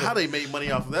 $30. I don't know how they made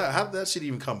money off of that. How did that shit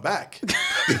even come back?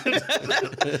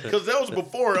 Because that was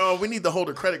before. Oh, we need to hold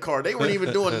a credit card. They weren't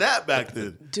even doing that back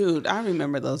then. Dude, I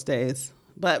remember those days.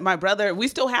 But my brother, we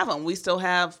still have them. We still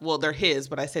have, well, they're his,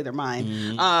 but I say they're mine.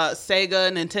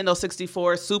 Sega, Nintendo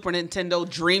 64, Super Nintendo,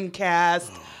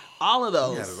 Dreamcast, all of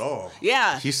those. He had it all.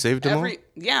 Yeah. He saved them all?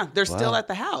 Yeah, they're still at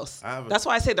the house. I have a- That's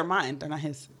why I say they're mine. They're not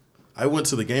his. I went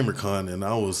to the GamerCon and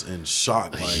I was in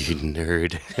shock. Like, You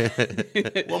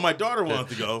nerd. well, my daughter wanted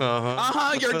to go.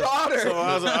 Your daughter. So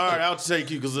I was like, all right, I'll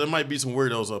take you because there might be some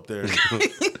weirdos up there.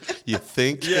 You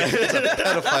think? Yeah. It's a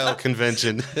pedophile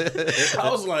convention. I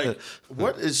was like,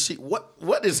 what is she?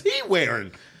 What is he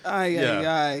wearing?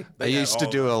 Ay. I used to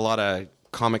do a lot of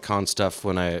Comic-Con stuff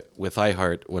with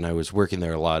iHeart when I was working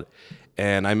there a lot.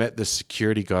 And I met this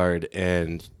security guard,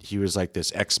 and he was like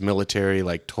this ex-military,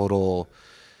 like total...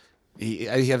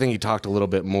 I think he talked a little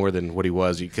bit more than what he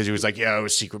was, because he was like, yeah, I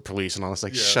was secret police. And I was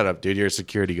like, shut up, dude, you're a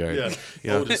security guard. Yeah. You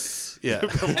know? Otis. Yeah.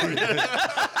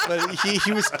 But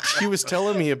he was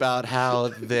telling me about how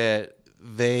that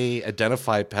they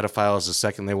identify pedophiles the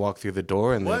second they walk through the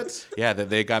door, and that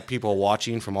they got people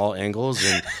watching from all angles,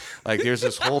 and like there's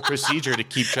this whole procedure to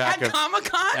keep track At of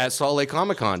Comic-Con? at Salt Lake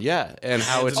Comic-Con, and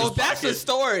how it's Oh, just, that's the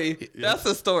story. That's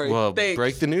the story. well, Thanks.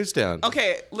 break the news down.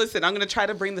 Okay, listen, I'm going to try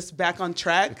to bring this back on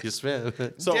track. Yes, man.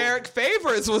 So Derek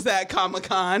Favors was at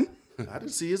Comic-Con. I didn't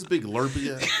see his big Lurpy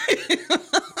yet.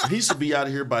 He should be out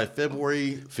of here by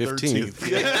February 13th.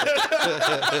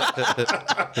 15th.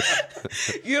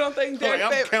 You don't think Derek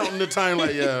I'm Favors... counting the time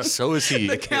like, yeah. So is he.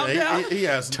 The countdown? He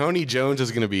has. Tony Jones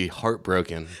is going to be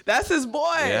heartbroken. That's his boy.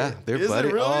 Yeah, they're Is it buddy.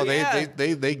 really? Oh, Yeah.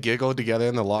 they giggle together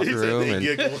in the locker He said room they and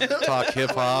giggle. talk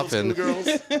hip hop and Girls.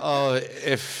 oh,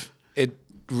 if it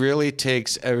really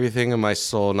takes everything in my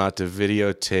soul not to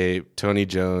videotape Tony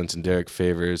Jones and Derek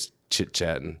Favors chit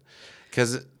chatting,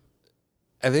 because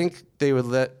I think they would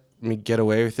let me get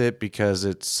away with it because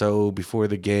it's so before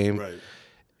the game. Right.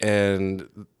 And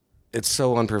it's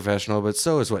so unprofessional, but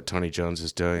so is what Tony Jones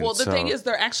is doing. Well, the thing is,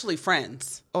 they're actually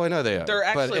friends. Oh, I know they are. They're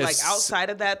but actually, like, it's- outside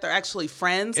of that, they're actually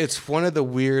friends. It's one of the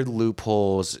weird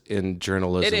loopholes in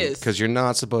journalism. It is. Because you're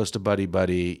not supposed to buddy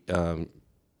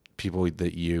people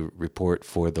that you report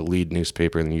for the lead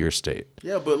newspaper in your state.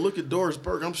 Yeah, but look at Doris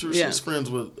Burke. I'm sure Yeah. she's friends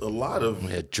with a lot of.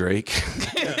 Yeah, Drake.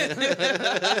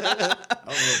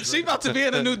 She about to be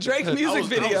in a new Drake music I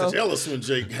video. was jealous when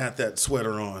Jake had that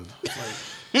sweater on.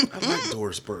 Like, I like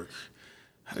Doris Burke.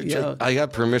 How did Yo. Jake? I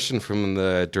got permission from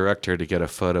the director to get a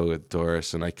photo with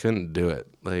Doris, and I couldn't do it.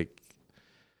 Like,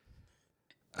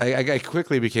 I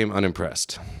quickly became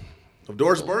unimpressed. Of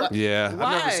Doris Burke? Yeah. I've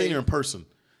Why? never seen her in person.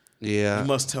 Yeah. You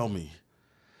must tell me.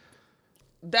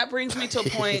 That brings me to a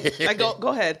point. Go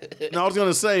ahead. No, I was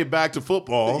gonna say back to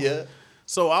football. Yeah.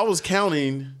 So I was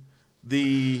counting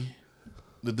the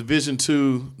Division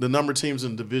II, the number of teams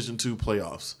in Division II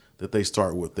playoffs that they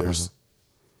start with. There's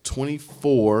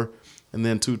 24, and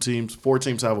then 4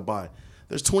 teams have a bye.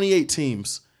 There's 28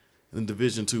 teams in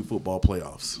Division II football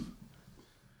playoffs.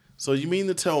 So you mean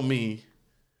to tell me,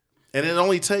 and it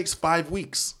only takes 5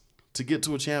 weeks to get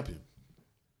to a champion?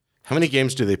 How many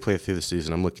games do they play through the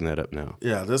season? I'm looking that up now.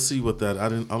 Yeah, let's see what that. I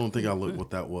don't think I looked what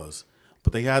that was,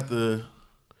 but they had the.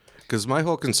 Because my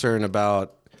whole concern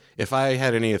about if I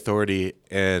had any authority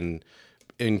in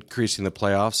increasing the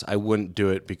playoffs, I wouldn't do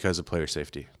it because of player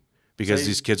safety. Because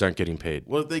these kids aren't getting paid.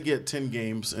 What if they get 10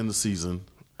 games in the season?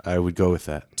 I would go with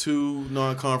that. 2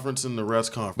 non-conference and the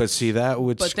rest conference. But see, that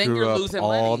would But then screw you're up losing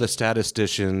all money. the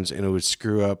statisticians, and it would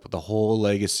screw up the whole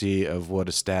legacy of what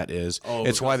a stat is.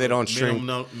 It's why they don't shrink.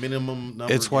 Minimum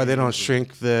number. It's why they don't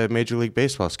shrink the Major League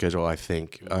Baseball schedule. I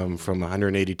think from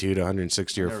 182 to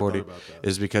 160 or never 40 thought about that.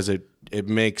 is because it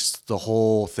makes the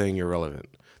whole thing irrelevant.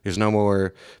 There's no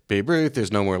more Babe Ruth.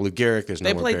 There's no more Lou Gehrig. There's no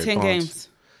They more play Barry 10 Bonds. games.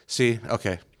 See,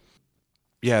 okay,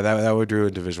 yeah, that would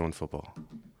ruin Division I football.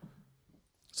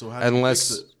 So how do you Unless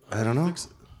fix it? I don't know. Fix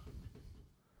it?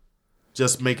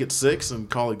 Just make it 6 and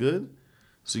call it good.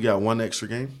 So you got 1 extra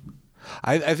game.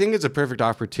 I think it's a perfect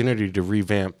opportunity to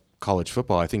revamp college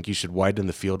football. I think you should widen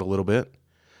the field a little bit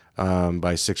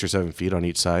by 6 or 7 feet on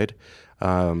each side.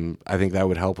 I think that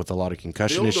would help with a lot of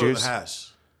concussion Field or issues. the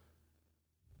hash?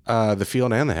 The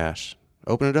field and the hash.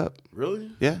 Open it up.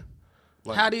 Really? Yeah.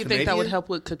 Like How do you think that would Canadian? help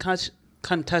with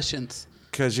concussions?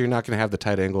 Because you're not going to have the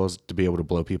tight angles to be able to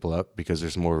blow people up because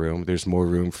there's more room. There's more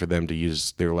room for them to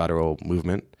use their lateral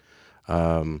movement.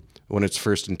 When it's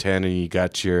 1st and 10 and you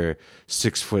got your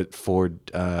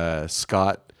 6'4"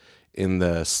 Scott in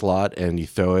the slot and you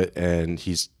throw it and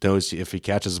he knows if he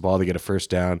catches the ball to get a first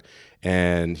down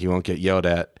and he won't get yelled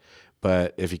at.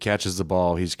 But if he catches the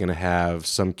ball, he's going to have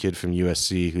some kid from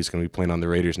USC who's going to be playing on the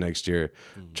Raiders next year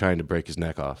trying to break his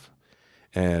neck off.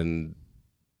 And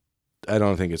I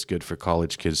don't think it's good for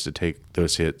college kids to take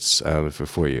those hits for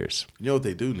 4 years. You know what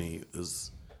they do need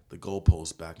is the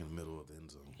goalpost back in the middle of the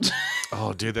end zone.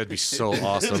 Oh, dude, that'd be so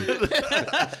awesome.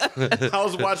 I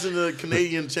was watching the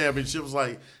Canadian Championship. Was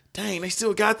like, dang, they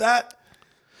still got that.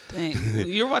 Dang.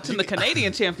 You're watching the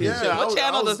Canadian Championship. I What was-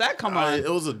 channel I was- does that come on? It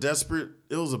was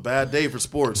a bad day for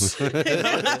sports.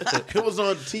 It was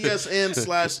on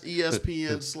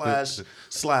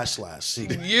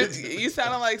TSN/ESPN///. You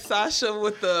sounded like Sasha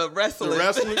with the wrestling. The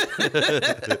wrestling.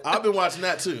 I've been watching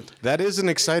that too. That is an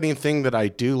exciting thing that I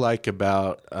do like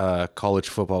about college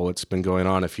football, what's been going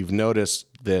on. If you've noticed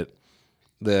that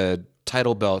the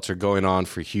title belts are going on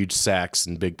for huge sacks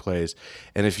and big plays.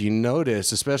 And if you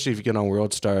notice, especially if you get on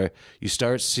World Star, you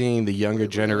start seeing the younger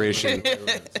generation.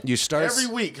 You start Every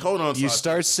week. Hold on. You Sasha.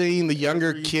 start seeing the younger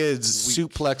Every kids week.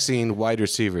 suplexing wide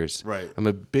receivers. Right. I'm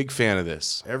a big fan of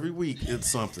this. Every week it's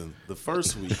something. The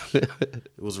first week it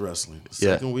was wrestling. The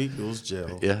Yeah. second week it was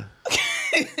jail. Yeah.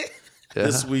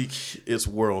 This week it's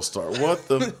World Star. What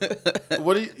do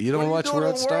you don't watch doing on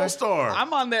World Star? World Star?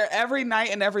 I'm on there every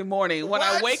night and every morning. When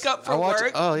I What? wake up for I watch-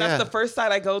 work, oh, yeah. that's the first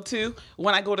site I go to.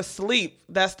 When I go to sleep,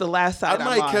 that's the last site I I'm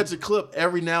might on. catch a clip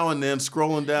every now and then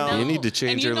scrolling down. You need to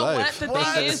change and you your know life. What? The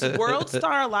thing is, World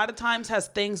Star a lot of times has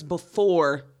things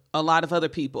before a lot of other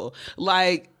people.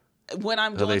 Like when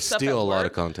I'm doing They stuff steal at a lot of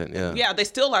work, content. Yeah. Yeah, they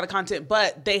steal a lot of content,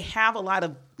 but they have a lot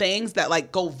of things that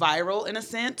like go viral in a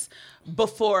sense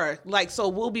before. Like, so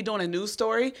we'll be doing a news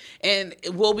story and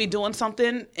we'll be doing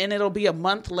something and it'll be a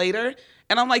month later.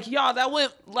 And I'm like, y'all, that was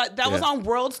Yeah. on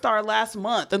World Star last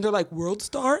month. And they're like, World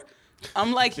Star?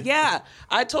 I'm like, yeah.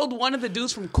 I told one of the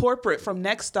dudes from corporate from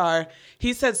Nextstar,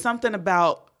 he said something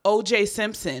about OJ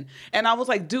Simpson. And I was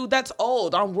like, dude, that's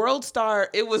old. On World Star,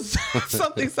 it was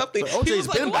something. OJ's He was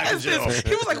like, been back in jail.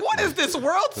 He was like, what is this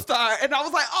World Star? And I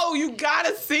was like, oh, you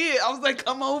gotta see it. I was like,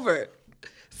 come over.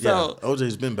 So yeah,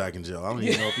 OJ's been back in jail. I don't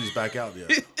even know if he's back out yet.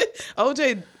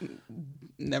 OJ,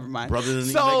 never mind. Brother didn't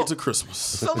even make it to Christmas.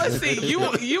 So let's see.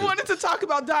 You wanted to talk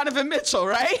about Donovan Mitchell,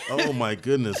 right? Oh my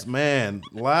goodness, man!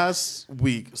 Last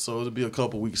week, so it'll be a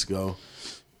couple weeks ago,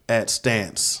 at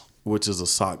Stance, which is a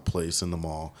sock place in the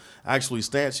mall. Actually,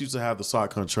 Stance used to have the sock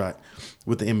contract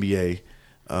with the NBA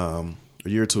a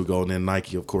year or two ago, and then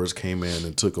Nike, of course, came in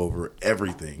and took over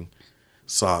everything: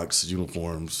 socks,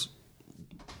 uniforms,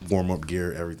 warm-up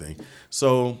gear, everything.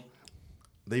 So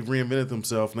they've reinvented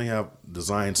themselves, and they have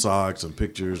design socks and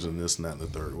pictures and this and that and the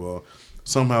third. Well,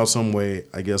 somehow, some way,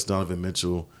 I guess Donovan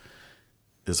Mitchell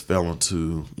is fell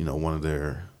into, one of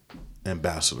their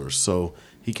ambassadors. So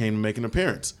he came to make an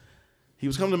appearance. He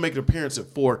was coming to make an appearance at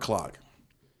 4:00.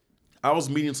 I was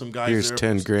meeting some guys Here's there.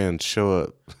 10 grand. Show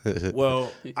up.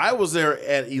 Well, I was there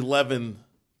at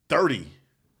 11:30,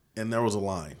 and there was a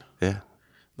line. Yeah.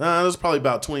 There's probably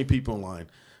about 20 people in line.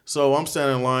 So I'm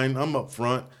standing in line. I'm up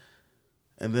front.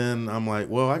 And then I'm like,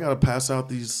 well, I got to pass out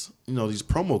these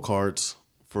promo cards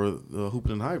for the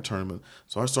Hoopin' and Hype tournament.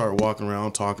 So I started walking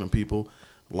around talking to people.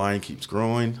 Line keeps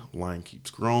growing. Line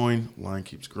keeps growing. Line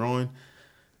keeps growing.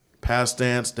 Past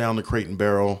Stance, down the Crate and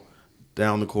Barrel,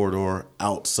 down the corridor,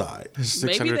 outside.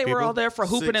 Maybe they were all there for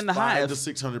Hoopin' in the Hive. 500 to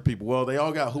 600 people. Well, they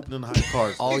all got Hoopin' in the Hive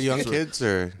cards. All young kids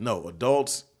or No,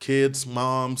 adults, kids,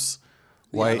 moms.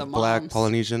 white, the black, moms.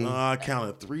 Polynesian? I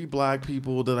counted 3 black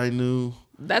people that I knew.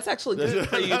 That's actually good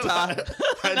for Utah.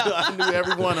 I knew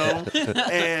every one of them.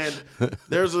 And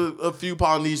there's a few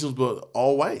Polynesians, but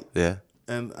all white. Yeah.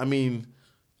 And I mean,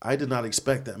 I did not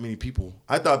expect that many people.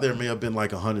 I thought there may have been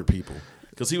like 100 people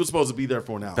because he was supposed to be there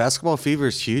for an hour. Basketball fever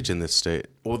is huge in this state.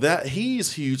 Well,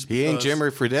 he's huge. He ain't because-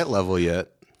 Jimmer Fredette level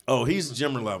yet. Oh, he's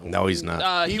Jimmer level. No, he's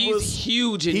not. He's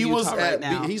huge in Utah right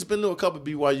now. He's been to a couple of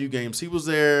BYU games. He was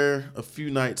there a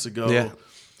few nights ago. Yeah.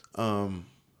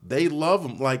 They love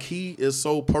him. Like, he is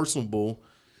so personable.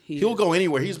 He'll go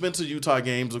anywhere. He's been to Utah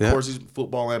games. Of course, he's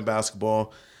football and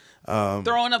basketball.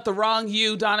 Throwing up the wrong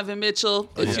Donovan Mitchell,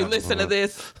 if you listen to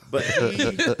this. But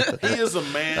he is a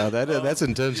man. Oh, that's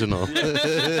intentional.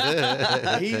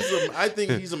 I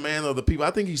think he's a man of the people.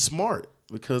 I think he's smart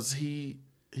because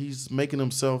he's making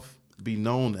himself be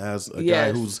known as a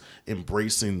guy who's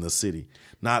embracing the city,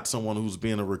 not someone who's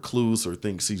being a recluse or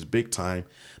thinks he's big time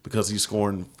because he's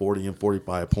scoring 40 and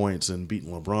 45 points and beating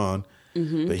LeBron.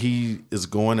 Mm-hmm. But he is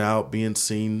going out, being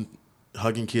seen,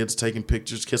 hugging kids, taking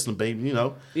pictures, kissing a baby,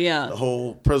 the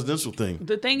whole presidential thing.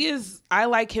 The thing is, I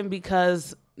like him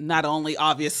because not only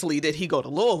obviously did he go to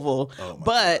Louisville,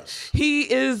 but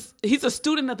he's a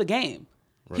student of the game.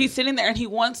 Right. He's sitting there and he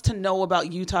wants to know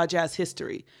about Utah Jazz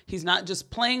history. He's not just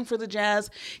playing for the Jazz.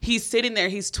 He's sitting there.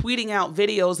 He's tweeting out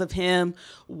videos of him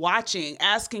watching,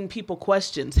 asking people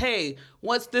questions. Hey,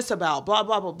 what's this about? Blah,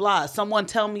 blah, blah, blah. Someone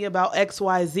tell me about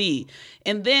XYZ.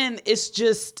 And then it's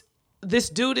just, this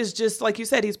dude is just, like you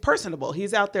said, he's personable.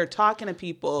 He's out there talking to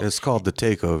people. It's called The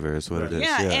Takeover is what it is.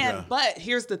 Yeah. But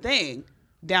here's the thing.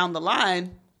 Down the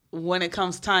line, when it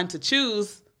comes time to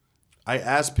choose, I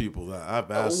asked people that. I've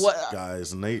asked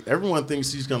guys, and everyone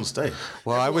thinks he's going to stay.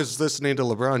 Well, I was listening to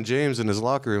LeBron James in his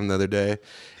locker room the other day,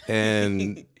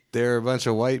 and there are a bunch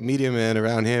of white media men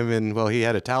around him, and, well, he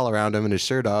had a towel around him and his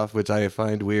shirt off, which I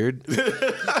find weird.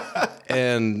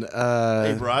 And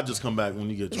hey, bro, I just come back when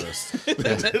you get dressed.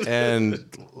 And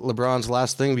LeBron's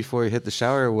last thing before he hit the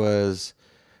shower was,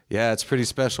 yeah, it's pretty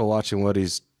special watching what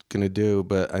he's going to do,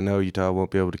 but I know Utah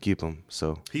won't be able to keep him.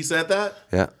 So he said that?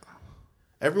 Yeah.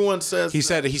 Everyone says he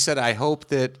said I hope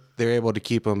that they're able to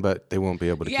keep him, but they won't be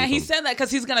able to keep him. Yeah, he said that because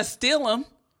he's going to steal him.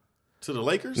 To the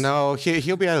Lakers? No,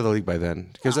 he'll be out of the league by then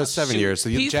because that's 7 years. So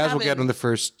the Jazz will get him the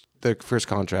first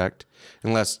contract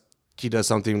unless he does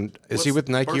something. Is he with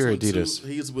Nike or Adidas?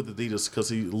 He's with Adidas because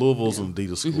Louisville's an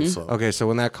Adidas school. Mm-hmm. So. Okay, so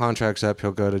when that contract's up,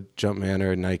 he'll go to Jumpman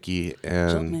or Nike.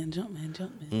 And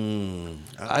Jumpman.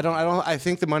 I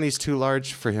think the money's too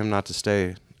large for him not to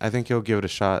stay. I think he'll give it a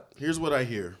shot. Here's what I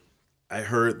hear. I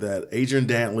heard that Adrian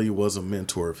Dantley was a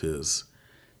mentor of his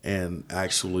and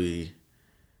actually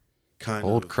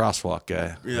old crosswalk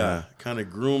guy. Yeah, kind of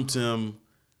groomed him,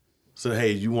 said,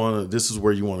 hey, this is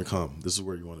where you want to come. This is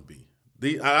where you want to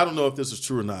be. I don't know if this is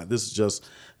true or not. This is just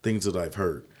things that I've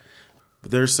heard.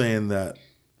 But they're saying that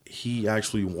he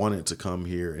actually wanted to come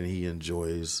here and he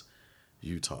enjoys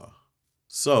Utah.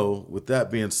 So with that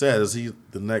being said, is he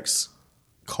the next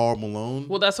Karl Malone?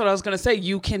 Well, that's what I was going to say.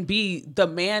 You can be the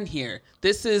man here.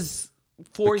 This is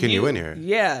for you. Can you in here?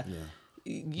 Yeah.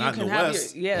 You Not in can the have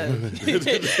West. yeah.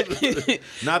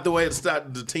 Not the way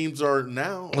the teams are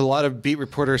now. A lot of beat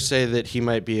reporters say that he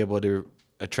might be able to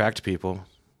attract people.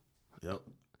 Yep.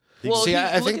 Well, See,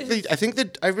 I look think at his- I think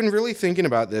that I've been really thinking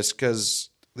about this because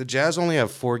the Jazz only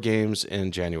have 4 games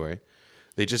in January.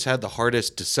 They just had the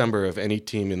hardest December of any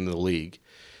team in the league,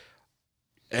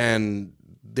 and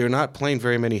they're not playing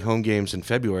very many home games in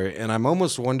February. And I'm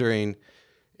almost wondering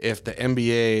if the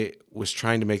NBA was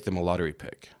trying to make them a lottery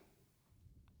pick.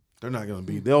 They're not going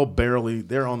to be.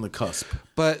 They're on the cusp.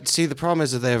 But see, the problem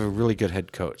is that they have a really good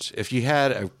head coach. If you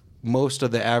had most of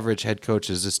the average head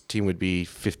coaches, this team would be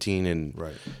 15 and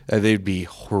Right. They'd be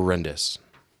horrendous.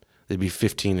 They'd be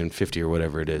 15 and 50 or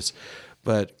whatever it is.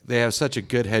 But they have such a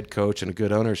good head coach and a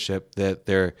good ownership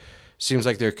that seems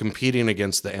like they're competing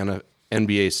against the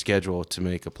NBA schedule to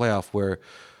make a playoff. Where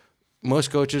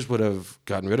most coaches would have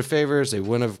gotten rid of Favors, they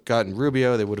wouldn't have gotten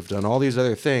Rubio, they would have done all these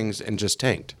other things and just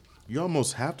tanked. You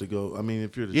almost have to go. I mean,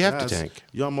 if you're the You have to Jazz, tank.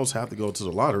 You almost have to go to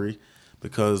the lottery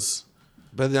because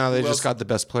But now they Who just else- got the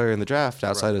best player in the draft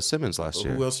outside of Simmons last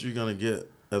year. who else are you going to get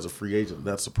as a free agent?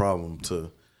 That's the problem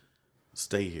to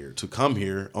stay here, to come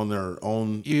here on their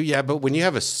own. Yeah, but when you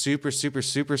have a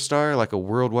superstar, like a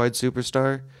worldwide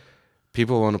superstar,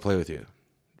 people want to play with you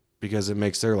because it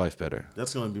makes their life better.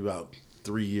 That's going to be about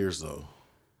 3 years, though,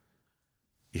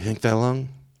 You think that long?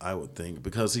 I would think,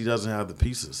 because he doesn't have the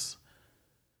pieces.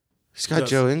 He's got Yes.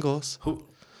 Joe Ingles. Who?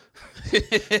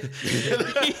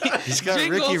 He's got Jingles.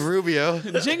 Ricky Rubio.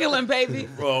 Jingling, baby.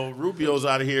 Well, Rubio's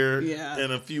out of here Yeah.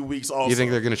 in a few weeks. Also, You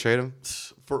think they're going to trade him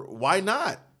why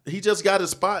not? He just got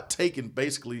his spot taken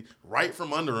basically right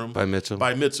from under him by Mitchell?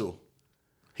 By Mitchell.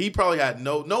 He probably had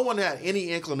no one had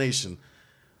any inclination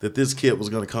that this kid was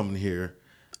going to come in here.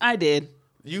 I did.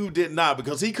 You did not,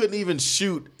 because he couldn't even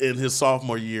shoot in his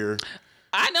sophomore year.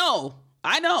 I know.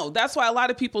 That's why a lot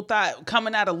of people thought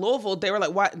coming out of Louisville, they were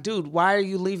like, "Why, dude? Why are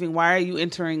you leaving? Why are you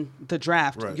entering the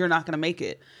draft? Right. You're not going to make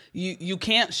it. You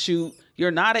can't shoot.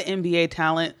 You're not an NBA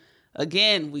talent."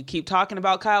 Again, we keep talking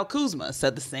about Kyle Kuzma.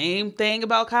 Said the same thing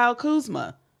about Kyle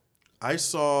Kuzma.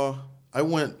 I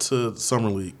went to Summer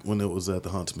League when it was at the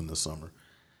Huntsman this summer.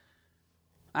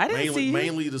 I didn't see you.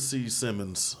 Mainly to see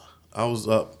Simmons. I was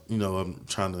up, I'm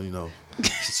trying to,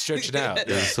 Stretch it out.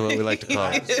 That's what we like to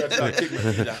call it. stretch out, kick my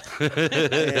feet out.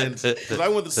 And because I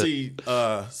went to see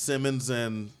Simmons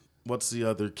and what's the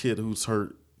other kid who's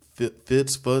hurt?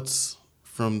 Foots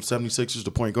from 76ers,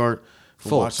 the point guard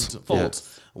from Fultz. Washington. Yeah.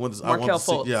 Fultz. I wanted Markelle to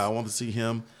see, Fultz. I wanted to see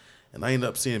him. And I ended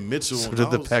up seeing Mitchell. So and did I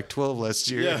the was- Pac-12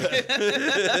 last year. Yeah.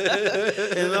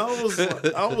 And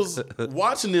I was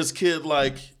watching this kid,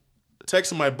 like,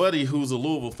 texting my buddy who's a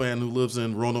Louisville fan who lives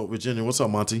in Roanoke, Virginia. What's up,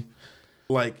 Monty?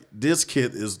 Like, this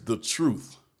kid is the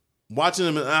truth. Watching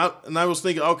him, and I was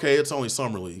thinking, okay, it's only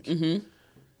Summer League. Mm-hmm.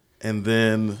 And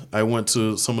then I went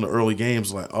to some of the early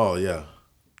games, like, oh, yeah.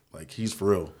 Like, he's for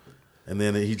real. And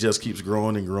then he just keeps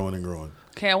growing and growing and growing.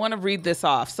 Okay, I want to read this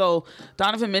off. So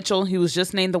Donovan Mitchell, he was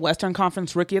just named the Western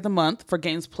Conference Rookie of the Month for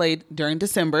games played during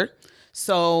December.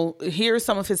 So here's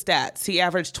some of his stats. He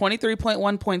averaged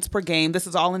 23.1 points per game. This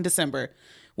is all in December,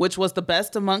 which was the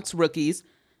best amongst rookies.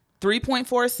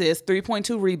 3.4 assists,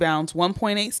 3.2 rebounds,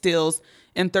 1.8 steals,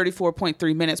 and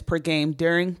 34.3 minutes per game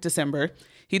during December.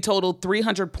 He totaled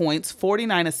 300 points,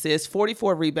 49 assists,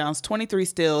 44 rebounds, 23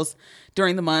 steals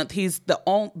during the month. He's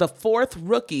the fourth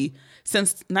rookie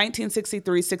since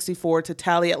 1963-64 to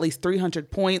tally at least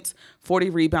 300 points, 40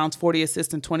 rebounds, 40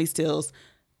 assists, and 20 steals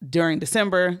during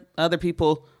December. Other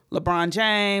people, LeBron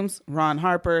James, Ron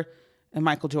Harper, and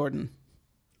Michael Jordan.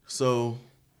 So,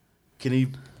 can he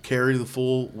carry the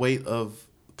full weight of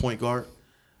point guard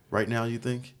right now, you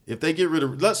think? If they get rid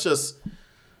of, let's just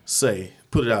say,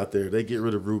 put it out there, they get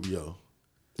rid of Rubio.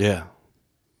 Yeah.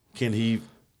 Can he,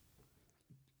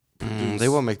 They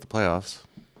won't make the playoffs.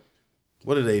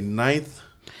 what are they, ninth?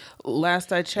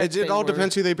 Last I checked, It they all were-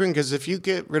 depends who they bring, because if you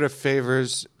get rid of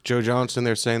Favors, Joe Johnson,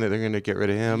 they're saying that they're going to get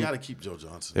rid of him. You got to keep Joe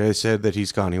Johnson. They said that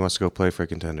he's gone. He wants to go play for a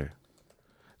contender.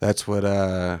 That's what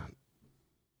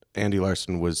Andy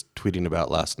Larson was tweeting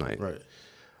about last night. Right.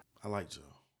 I like Joe.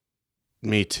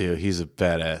 Me too. He's a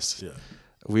badass. Yeah.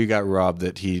 We got robbed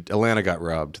Atlanta got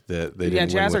robbed that they Yeah,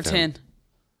 didn't Jazz win are with him. 10.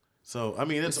 So, I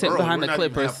mean, it's Sitting early. behind We're the not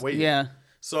even Clippers. halfway yet. Yeah.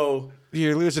 So,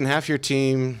 You're losing half your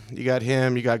team. You got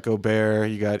him. You got Gobert.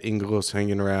 You got Ingles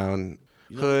hanging around.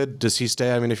 Hood, does he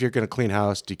stay? I mean, if you're going to clean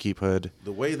house, do you keep Hood?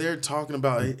 the way they're talking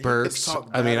about it, Burks.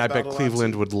 I mean, I bet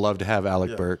Cleveland would love to have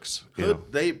Alec Burks. You know.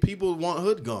 Hood, people want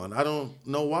Hood gone. I don't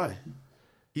know why.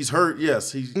 He's hurt,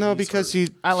 yes. He's Because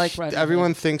hurt. I like Rodney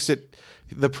everyone thinks that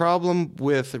the problem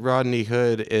with Rodney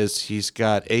Hood is he's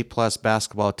got A+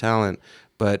 basketball talent,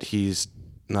 but he's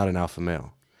not an alpha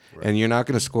male. And you're not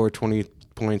going to score 20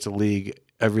 points a league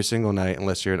every single night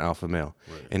unless you're an alpha male.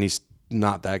 Right. And he's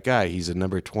not that guy. He's a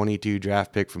number 22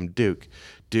 draft pick from Duke.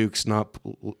 Duke's not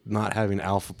having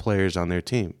alpha players on their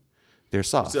team. They're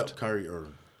soft. Except Kyrie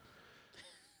Irving.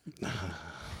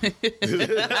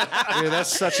 Dude,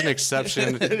 that's such an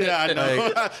exception. Yeah, I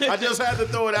know. I just had to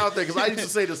throw it out there because I used to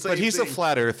say the same thing. But he's a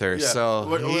flat earther,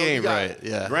 so he ain't right.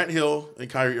 Yeah. Grant Hill and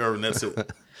Kyrie Irving, that's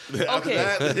it.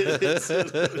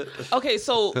 Okay,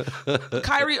 so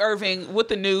Kyrie Irving with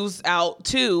the news out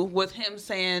too, with him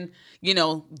saying,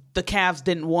 the Cavs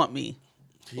didn't want me.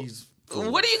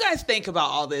 What do you guys think about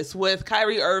all this with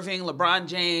Kyrie Irving, LeBron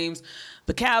James,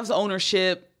 the Cavs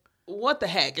ownership? What the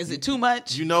heck? Is it too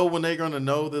much? You know when they're going to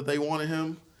know that they wanted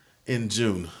him? In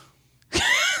June.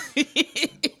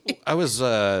 I was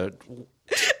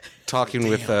talking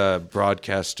with a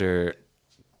broadcaster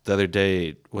the other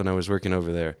day when I was working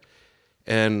over there,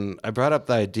 and I brought up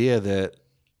the idea that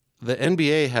the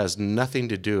NBA has nothing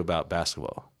to do about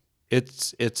basketball.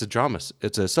 It's a drama.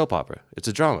 It's a soap opera. It's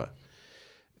a drama.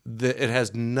 It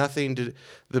has nothing to.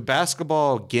 The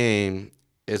basketball game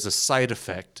is a side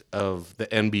effect of the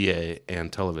NBA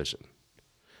and television.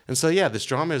 And so, yeah, this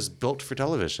drama is built for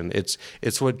television.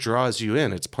 It's what draws you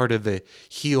in. It's part of the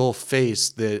heel face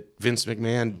that Vince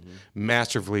McMahon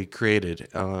masterfully created.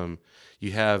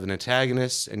 You have an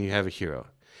antagonist and you have a hero.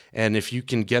 And if you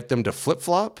can get them to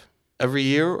flip-flop every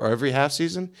year or every half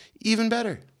season, even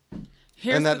better.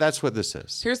 That's what this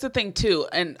is. Here's the thing, too.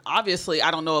 And obviously,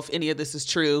 I don't know if any of this is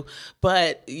true,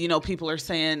 but, people are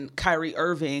saying Kyrie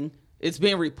Irving, it's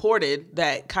being reported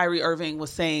that Kyrie Irving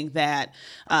was saying that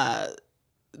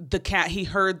he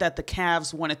heard that the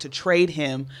Cavs wanted to trade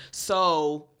him,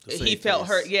 so he felt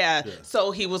hurt. Yeah.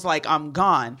 So he was like, I'm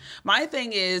gone. My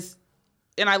thing is,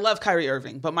 and I love Kyrie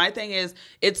Irving, but my thing is,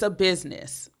 it's a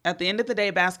business. At the end of the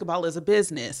day, basketball is a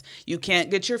business. You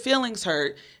can't get your feelings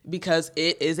hurt because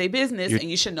it is a business, and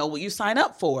you should know what you sign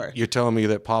up for. You're telling me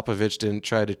that Popovich didn't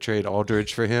try to trade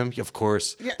Aldridge for him? Of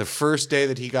course. Yeah. The first day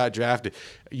that he got drafted,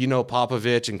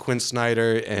 Popovich and Quinn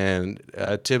Snyder and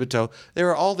Thibodeau, they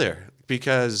were all there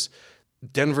because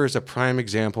Denver is a prime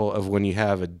example of when you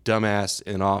have a dumbass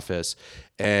in office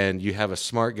and you have a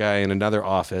smart guy in another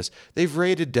office. They've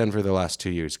raided Denver the last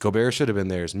 2 years. Gobert should have been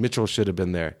there. Mitchell should have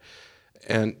been there.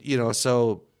 And,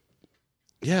 so,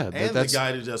 yeah. And the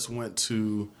guy that just went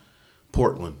to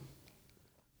Portland.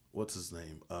 What's his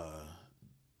name?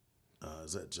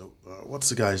 Is that Joe? What's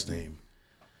the guy's name?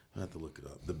 I have to look it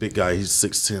up. The big guy, he's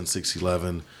 6'10",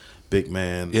 6'11", big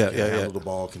man. Can handle the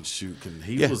ball, can shoot.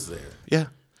 He was there. Yeah.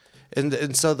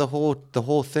 And so the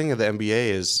whole thing of the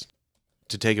NBA is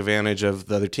to take advantage of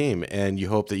the other team. And you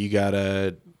hope that you got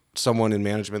someone in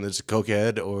management that's a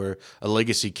cokehead or a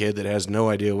legacy kid that has no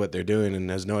idea what they're doing and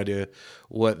has no idea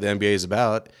what the NBA is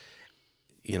about,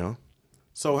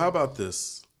 So how about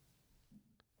this?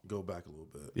 Go back a little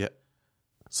bit. Yeah.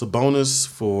 Sabonis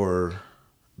for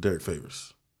Derek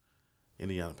Favors.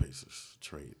 Indiana Pacers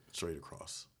trade straight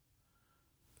across.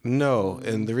 No,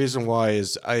 and the reason why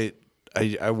is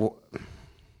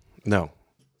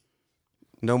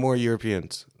no more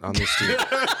Europeans on this team.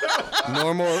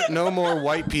 No more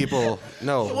white people.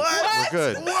 No, what? We're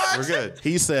good. What? We're good.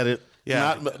 He said it.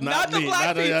 Not Yeah, the me.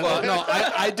 black people. No,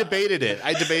 I debated it.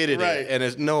 Right. And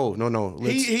it's no.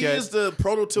 He is the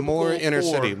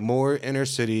prototypical more inner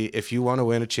city. If you want to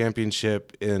win a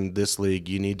championship in this league,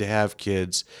 you need to have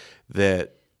kids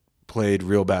that played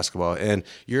real basketball. And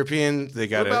European, they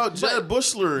got it. What about Jed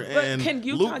Bushler and can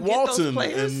Utah Luke get Walton those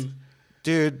players? and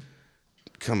dude?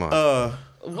 Come on. Kyle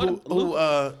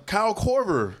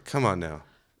Korver. Come on now.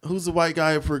 Who's the white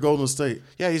guy for Golden State?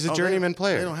 Yeah, he's a journeyman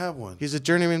player. They don't have one. He's a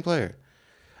journeyman player.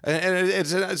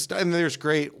 And there's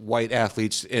great white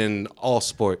athletes in all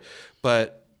sport,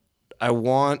 but I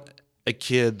want a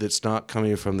kid that's not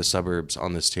coming from the suburbs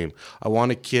on this team. I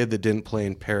want a kid that didn't play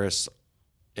in Paris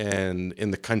and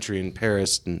in the country in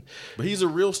Paris. But he's a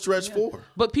real stretch four.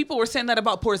 But people were saying that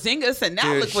about Porzingis, and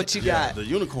now look what you got. The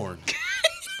unicorn.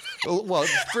 Well,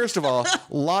 first of all,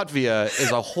 Latvia is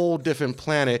a whole different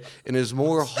planet and is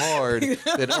more hard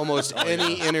than almost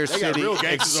any inner city,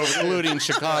 excluding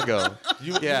Chicago.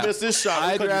 You missed this shot.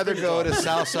 I'd rather go to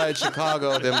Southside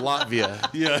Chicago than Latvia.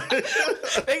 Yeah,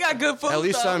 they got good food. At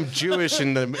least I'm Jewish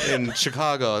in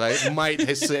Chicago. That might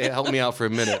help me out for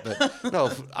a minute, but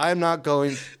no, I'm not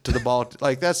going to the ball.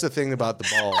 Like that's the thing about the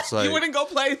ball. Like, you wouldn't go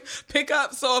play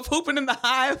pickup. So if hooping in the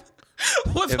Hive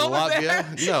was in over Latvia? there,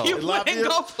 no. you wouldn't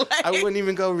go play. I wouldn't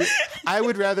even go. I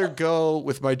would rather go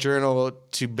with my journal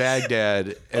to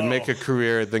Baghdad and make a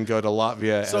career than go to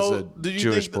Latvia as a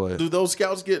Jewish boy. Do those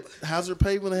scouts get hazard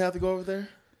pay when they have to go over there?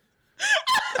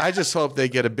 I just hope they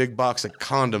get a big box of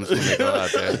condoms when they go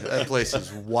out there. That place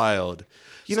is wild.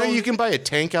 You know, you can buy a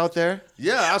tank out there.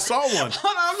 Yeah, I saw one.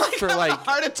 I'm like, For having like a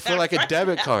heart attack for like a right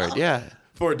debit now. card. Yeah.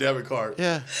 For a debit card.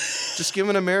 Yeah. Just give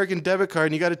them an American debit card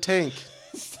and you got a tank.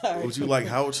 Sorry. Would you like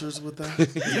howitzers with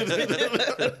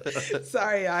that?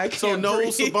 Sorry, I can't So no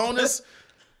breathe. Sabonis?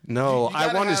 No, You I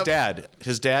gotta want his have- dad.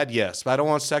 His dad, yes. But I don't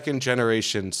want second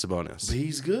generation Sabonis.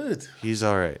 He's good. He's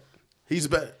all right. He's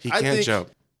better. He can't jump.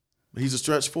 He's a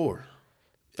stretch 4.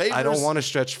 Favors, I don't want to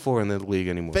stretch 4 in the league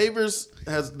anymore. Favors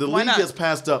has the Why league not? has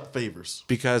passed up Favors.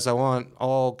 Because I want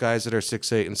all guys that are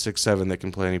 6'8" and 6'7" that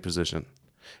can play any position.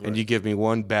 And you give me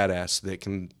one badass that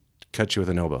can cut you with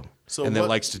an elbow. So and that what-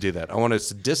 likes to do that. I want a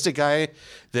sadistic guy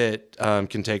that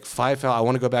can take 5 foul. I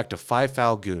want to go back to 5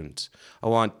 foul goons. I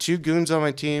want 2 goons on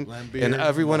my team, Lambeer, and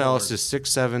everyone Lillard. else is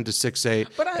 6'7" to 6'8",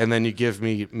 But and then you give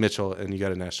me Mitchell, and you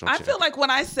got a national I champ. feel like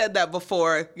when I said that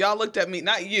before, y'all looked at me,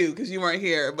 not you, because you weren't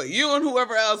here, but you and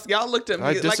whoever else, y'all looked at me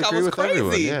I like I disagree was with crazy.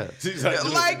 everyone. Yeah.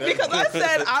 Like, because I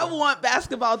said I want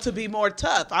basketball to be more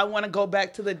tough. I want to go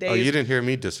back to the days. Oh, you didn't hear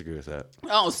me disagree with that.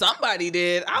 Oh, somebody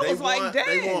did. I was like,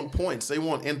 dang. They want points. They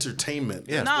want entertainment.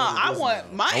 Yeah. No, I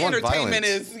want my I want entertainment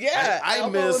violence. is I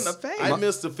elbow in miss the face. I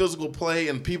miss the physical play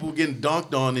and people getting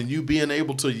dunked on and you being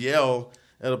able to yell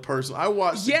at a person. I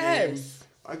watched the game. Yes.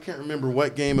 I can't remember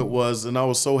what game it was, and I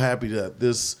was so happy that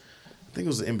this, I think it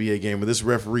was an NBA game, where this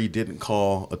referee didn't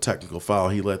call a technical foul.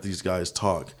 He let these guys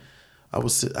talk. I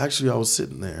was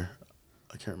sitting there.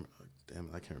 I can't remember. Damn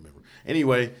it, I can't remember.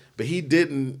 Anyway, but he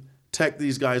didn't tech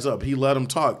these guys up. He let them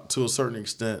talk to a certain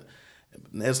extent.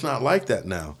 It's not like that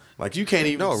now. Like you can't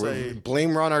even No, say.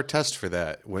 blame Ron Artest for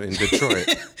that when in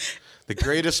Detroit. The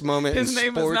greatest moment His in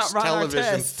name is sports not Ron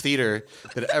television Artest. theater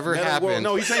that ever Well, happened.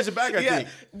 no, he changed it back. I Yeah.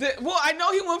 think. Well, I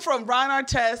know he went from Ron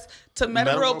Artest to Meta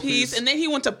Meta World World Peace, Peace. and then he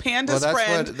went to Panda's Well,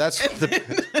 friend.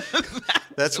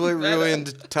 that's what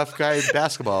ruined tough guy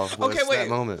basketball. Was Okay, wait. that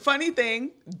moment. Funny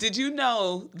thing, did you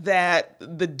know that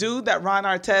the dude that Ron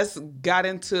Artest got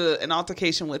into an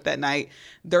altercation with that night,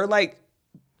 they're like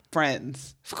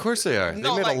friends. Of course they are. They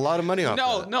No, made like, a lot of money off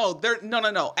that.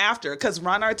 No. After, because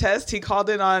Ron Artest, he called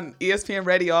in on ESPN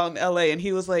Radio in LA, and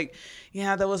he was like,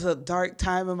 "Yeah, that was a dark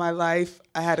time in my life.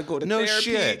 I had to go to No therapy."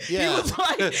 shit, yeah.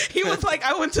 He was like,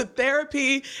 I went to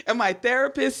therapy, and my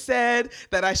therapist said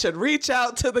that I should reach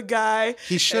out to the guy.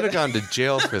 He should have gone to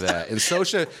jail for that. And so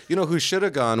should, you know who should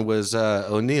have gone was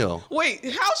O'Neal. Wait,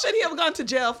 how should he have gone to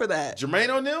jail for that? Jermaine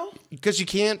O'Neal? Because you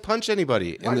can't punch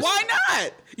anybody. in this- Why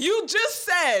not? You just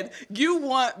said you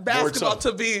want basketball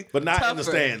to be but not tougher. in the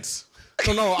stands.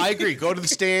 No, I agree. Go to the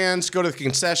stands, go to the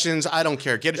concessions. I don't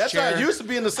care. Get a That's chair. how it used to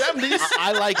be in the 70s.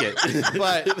 I like it.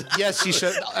 But yes,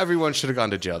 everyone should have gone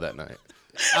to jail that night.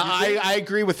 I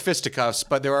agree with fisticuffs,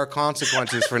 but there are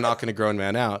consequences for knocking a grown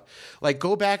man out. Like,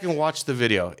 go back and watch the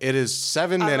video. It is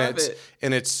 7 I love minutes, it.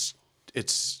 and it's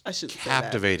I shouldn't say that.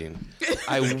 captivating.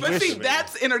 I But wish. see,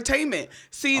 that's entertainment.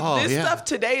 See, Oh, this yeah. stuff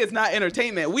today is not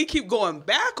entertainment. We keep going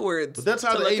backwards. But that's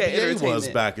how to the look at ABA was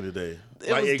entertainment. back in the day. It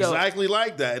Like was dope. exactly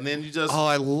like that. And then you just Oh,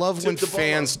 I love when tip the ball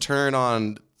fans up. turn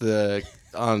on the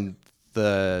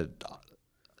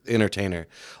entertainer.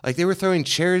 Like they were throwing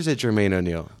chairs at Jermaine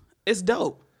O'Neal. It's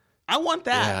dope. I want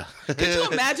that. Yeah. Could you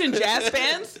imagine jazz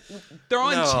fans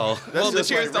throwing? No. That's Well, the just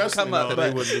chairs like don't wrestling, come up. though. But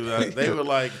They wouldn't do that. They would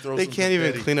like throw. They some can't even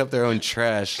confetti. clean up their own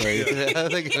trash. Like, how are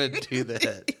they going to do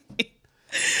that?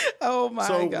 oh my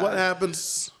So god! what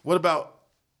happens? What about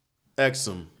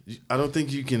Exum? I don't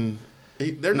think you can.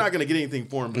 They're not going to get anything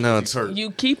for him because No, he's hurt. You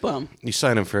keep them. You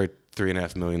sign him for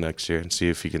 $3.5 million next year and see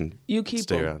if he can You keep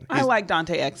stay them. around. I like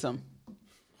Dante Exum.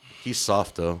 He's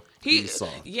soft though. He's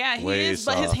soft. Yeah, he Way is.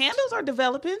 But his soft. handles are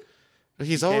developing.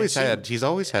 He's always shoot. had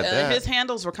that. His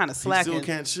handles were kind of He slacking. still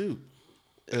can't shoot.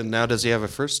 And now does he have a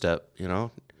first step? You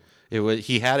know,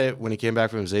 he had it when he came back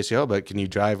from his ACL, but can you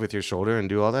drive with your shoulder and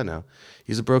do all that now?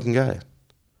 He's a broken guy.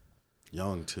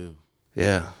 Young too.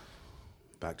 Yeah.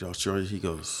 Back to Australia he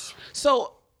goes.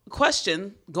 So,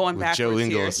 question going With backwards Joe here.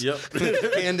 Ingles. Yep.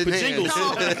 Hand in hand.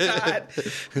 Oh my God.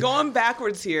 Going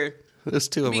backwards here. Those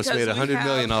two almost Because made we $100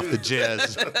 million have- off the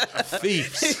Jazz.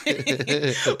 Thieves.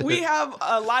 We have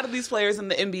a lot of these players in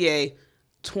the NBA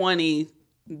 20,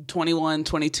 21,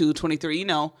 22, 23, you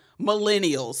know,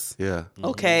 millennials. Yeah.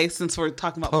 Okay, since we're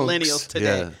talking about Punks, millennials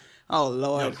today. yeah. Oh,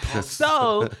 Lord.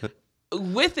 So,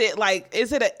 with it, like,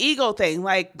 is it an ego thing?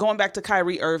 Like, going back to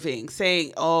Kyrie Irving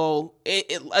saying, oh,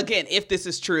 again, if this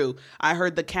is true, I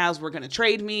heard the Cavs were going to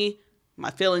trade me.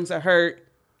 My feelings are hurt.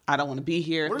 I don't want to be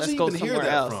here. Where does Let's he go even hear somewhere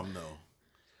that else. from, though?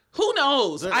 Who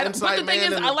knows? there an But the inside thing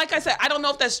man is, in the- like I said, I don't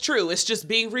know if that's true. It's just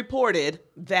being reported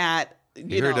that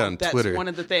You heard it on that's Twitter. one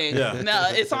of the things. Yeah. No,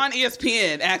 it's on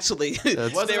ESPN actually. Was it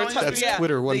on ESPN? That's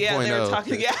Twitter oh. 1.0. Yeah, they were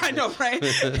talking. Yeah, I know, right?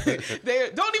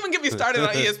 Don't even get me started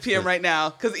on ESPN right now,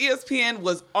 because ESPN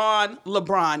was on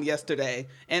LeBron yesterday,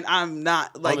 and I'm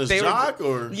not like on his they jock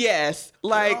were. or Yes, They're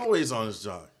like always on his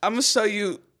jock. I'm gonna show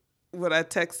you what I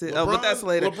texted. But that's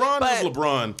later. LeBron is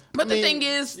LeBron. But the thing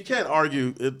is, you can't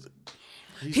argue it.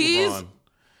 He's LeBron.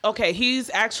 okay. He's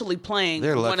actually playing.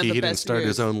 They're one lucky of the he didn't best start years.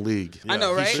 his own league. I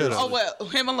know, he right? should've. Oh, well,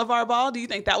 him and LeVar Ball. Do you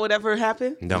think that would ever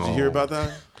happen? No. Did you hear about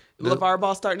that? LeVar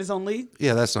Ball starting his own league?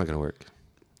 Yeah, that's not going to work.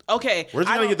 Okay. Where's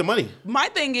he I gonna don't- get the money? My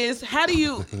thing is, how do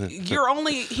you? You're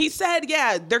only. He said,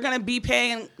 yeah, they're gonna be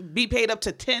paid up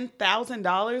to $10,000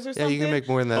 or something. Yeah, you can make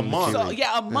more than that. A in the month. Q So League.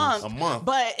 yeah, a month. A month.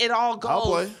 But it all I'll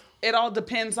play. goes. It all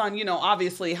depends on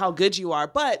obviously how good you are.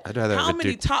 But I'd rather have how a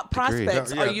many top degree.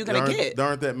 prospects Yeah, are you gonna there get? There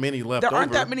aren't that many left There over.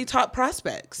 aren't that many top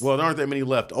prospects. Well, there aren't that many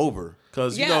left over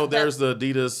because Yeah, there's the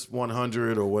Adidas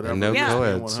 100 or whatever. No Yeah.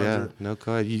 co-eds. Yeah, 100. no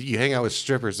co-ed. You hang out with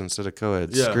strippers instead of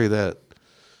co-eds. Yeah. Screw that.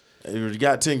 If you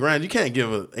got 10 grand, you can't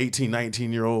give a 18,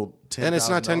 19-year-old $10,000. And it's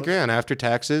not 10 grand. After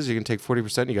taxes, you can take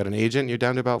 40%. You got an agent, you're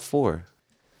down to about 4.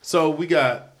 So we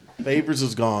got Favors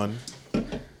is gone.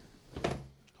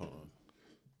 Hold on.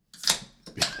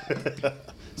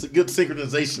 It's a good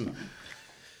synchronization.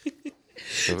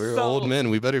 So we're So, old men.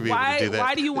 We better be able to do that.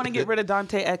 Why do you want to get rid of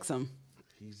Dante Exum,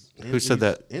 Who said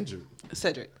that? Injured.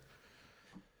 Cedric?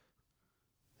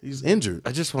 He's injured.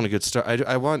 I just want a good start.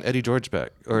 I want Eddie George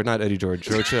back. Or not Eddie George,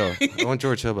 George Hill. I want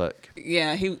George Hill back.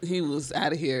 Yeah, he was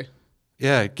out of here.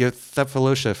 Yeah, give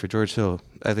Thepfalosha for George Hill.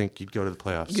 I think you'd go to the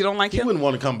playoffs. You don't like He him? wouldn't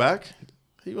want to come back.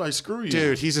 He like screw you,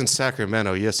 Dude, he's in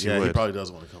Sacramento. Yes, you Yeah, would. he probably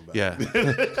doesn't want to come back. Yeah.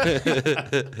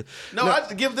 No,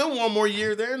 I'd give them one more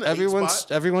year there in the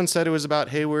Everyone said it was about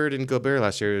Hayward and Gobert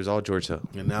last year. It was all George Hill.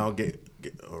 And now Gabe.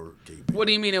 What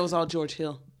do you mean it was all George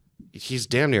Hill? He's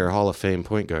damn near a Hall of Fame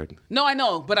point guard. No, I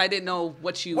know, but I didn't know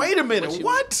what you. Wait a minute,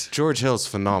 what? George Hill's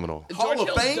phenomenal. Hall George of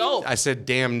Hill's Fame? dope. I said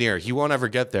damn near. He won't ever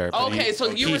get there. but Okay,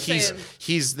 so you were saying-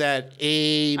 he's that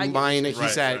A I get minus.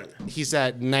 what you- Right, He's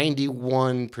at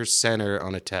 91%er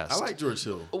on a test. I like George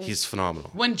Hill. He's phenomenal.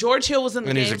 When George Hill was in the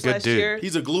And he's a games good last dude. year,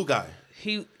 He's a glue guy.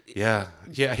 he. Yeah.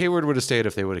 Hayward would have stayed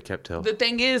if they would have kept Hill. The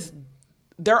thing is,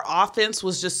 their offense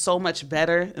was just so much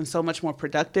better and so much more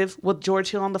productive with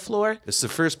George Hill on the floor. It's the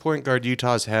first point guard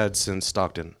Utah's had since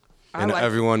Stockton, and like-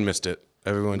 everyone missed it.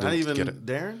 Everyone Not didn't even get it.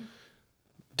 Darren?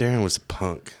 Darren was a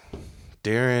punk.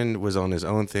 Darren was on his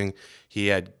own thing. He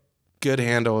had good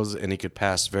handles and he could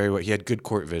pass very well. He had good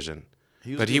court vision,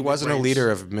 but he good wasn't a range.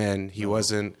 leader of men. He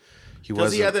wasn't. He Because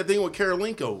wasn't. he had that thing with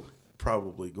Karolinko,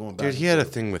 probably going back. Dude, he had a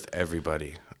thing with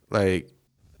everybody. Like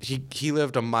he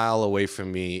lived a mile away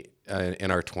from me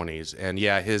in our 20s, and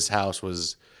yeah, his house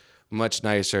was much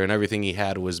nicer and everything he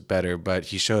had was better. But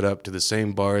he showed up to the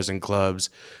same bars and clubs.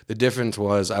 The difference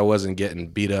was I wasn't getting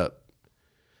beat up.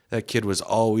 That kid was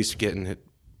always getting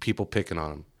people picking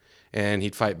on him, and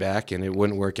he'd fight back, and it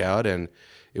wouldn't work out. And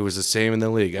it was the same in the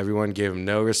league. Everyone gave him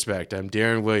no respect. I'm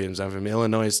Darren Williams. I'm from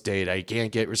Illinois State. I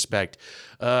can't get respect.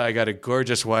 I got a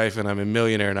gorgeous wife, and I'm a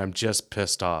millionaire, and I'm just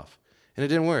pissed off. And it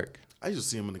didn't work. I used to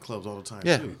see him in the clubs all the time,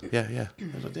 Yeah, too. yeah.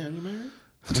 I was like, damn, you married?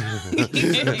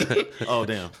 Oh,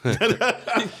 damn.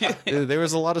 There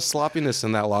was a lot of sloppiness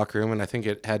in that locker room, and I think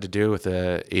it had to do with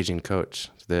the aging coach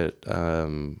that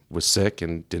was sick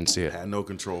and didn't see it. Had no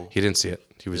control. He didn't see it.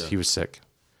 He was sick.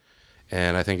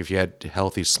 And I think if you had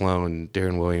healthy Sloan,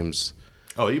 Darren Williams,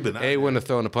 Oh, he been out A, there. wouldn't have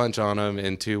thrown a punch on him,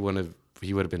 and 2,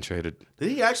 he would have been traded.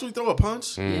 Did he actually throw a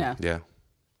punch Yeah. Yeah.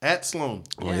 at Sloan?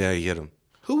 Well, yeah, he hit him.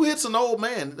 Who hits an old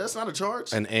man? That's not a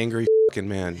charge. An angry fucking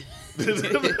man.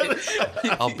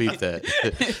 I'll beat that.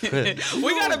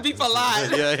 We gotta beep a lot.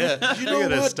 Yeah. You know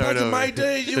what? Back in my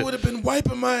day, you would have been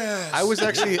wiping my ass. I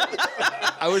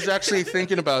was actually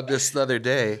thinking about this the other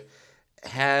day.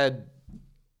 Had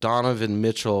Donovan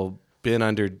Mitchell been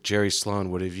under Jerry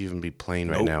Sloan, would he even be playing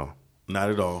right Nope. now? Not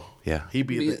at all. Yeah. He'd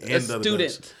be at the A end of the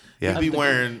bench. student. Yeah. He'd be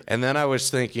wearing. And then I was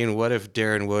thinking, what if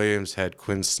Darren Williams had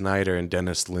Quinn Snyder and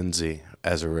Dennis Lindsey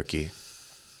as a rookie?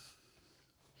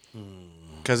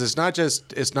 Because it's not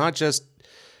just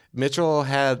Mitchell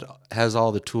has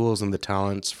all the tools and the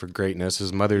talents for greatness.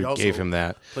 His mother He also gave him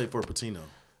that. Played for Patino.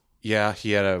 Yeah,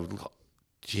 he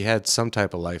had some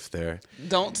type of life there.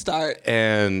 Don't start.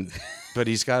 But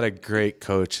he's got a great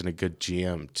coach and a good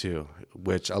GM too,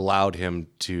 which allowed him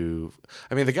to.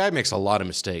 I mean, the guy makes a lot of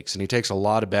mistakes and he takes a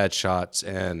lot of bad shots.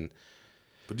 And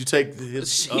But you take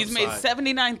his. He's made upside.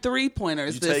 79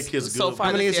 3-pointers You this take his so good- far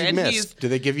how many this has year. he And missed? Do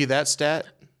they give you that stat?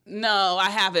 no, I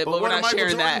have it, but, But we're what did not Michael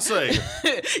sharing Jordan that.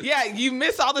 say? Yeah, you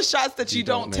miss all the shots that you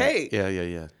don't make. take.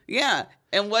 Yeah. Yeah.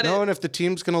 And what No, and if the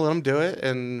team's gonna let him do it,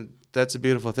 and that's a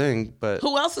beautiful thing. But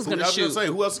Who else is going to shoot?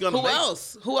 Who else is going to Who make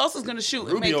else? Who else is going to shoot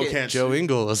Rubio and make can't it? Joe shoot.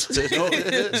 Ingles.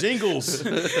 Jingles.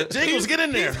 Jingles, get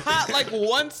in there. He's hot like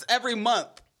once every month.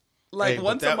 Like Hey,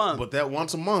 once a month. But that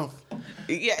once a month.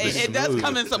 Yeah, it does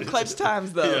come in some clutch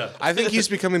times though. Yeah. I think he's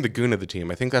becoming the goon of the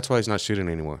team. I think that's why he's not shooting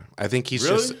anymore. I think he's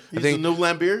Really? just. He's I think, the new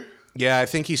Lambeer? yeah, I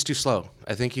think he's too slow.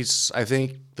 I think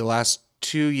the last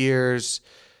 2 years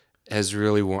has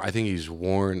really worn. I think he's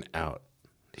worn out.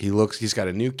 He's got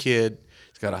a new kid.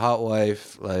 He's got a hot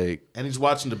wife. Like, And he's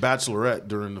watching The Bachelorette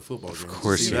during the football game. Of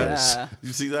course he is. Yeah.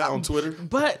 You see that on Twitter?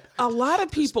 But a lot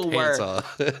of people pants were.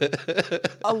 off.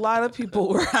 A lot of people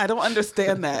were. I don't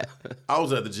understand that. I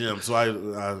was at the gym, so I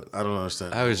don't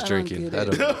understand. I was drinking. get I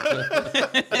don't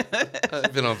know.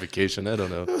 I've been on vacation. I don't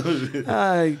know.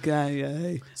 Ay,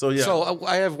 guy. So yeah. So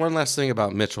I have one last thing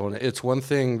about Mitchell, and it's one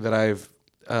thing that I've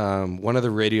one of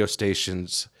the radio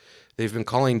stations, they've been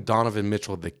calling Donovan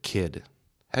Mitchell the kid.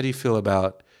 How do you feel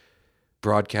about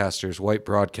broadcasters, white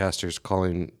broadcasters,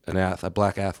 calling a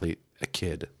black athlete a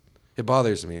kid? It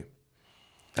bothers me.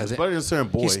 it's better than saying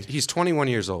boy. He's 21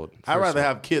 years old. I'd first rather of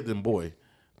all. have kid than boy.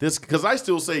 This because I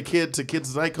still say kid to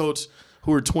kids that I coach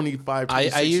who are 25,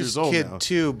 26 I use years old kid now.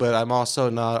 too, but I'm also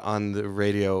not on the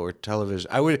radio or television.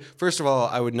 I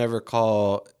would never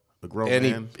call A grown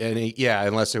any man.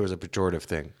 unless it was a pejorative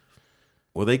thing.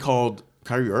 Well, they called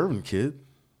Kyrie Irving kid.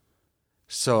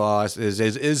 So is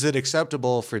it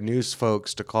acceptable for news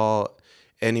folks to call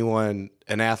anyone,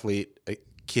 an athlete, a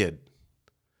kid,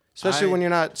 especially when you're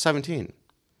not 17?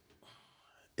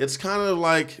 It's kind of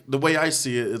like the way I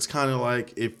see it. It's kind of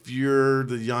like if you're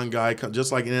the young guy,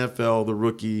 just like in NFL, the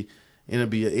rookie,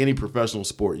 NBA, any professional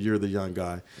sport, you're the young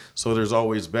guy. So there's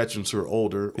always veterans who are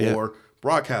older Yeah. or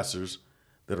broadcasters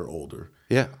that are older.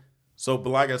 Yeah, So,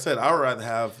 but like I said, I would rather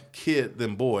have kid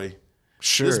than boy.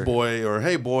 sure. This boy or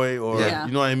hey boy or Yeah.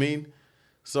 you know what I mean.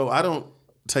 So I don't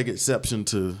take exception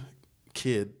to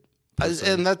kid.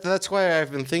 And that's why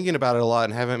I've been thinking about it a lot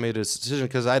and haven't made a decision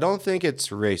because I don't think it's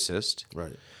racist.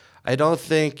 Right. I don't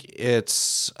think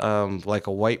it's like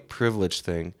a white privilege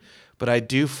thing, but I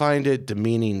do find it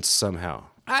demeaning somehow.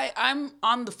 I'm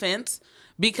on the fence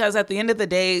because at the end of the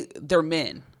day, they're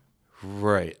men.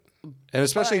 Right. And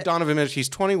especially But- Donovan Mitchell, he's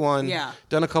 21, Yeah.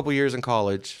 done a couple years in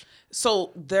college.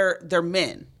 So they're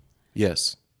men.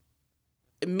 Yes.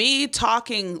 Me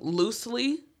talking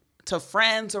loosely to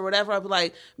friends or whatever, I'd be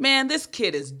like, man, this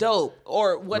kid is dope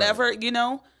or whatever, you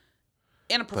know.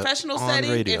 In a professional on setting,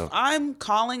 radio. if I'm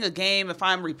calling a game, if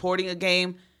I'm reporting a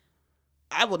game,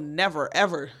 I would never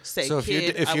ever say So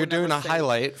kid. if I you're would doing never a say-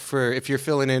 highlight if you're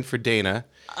filling in for Dana,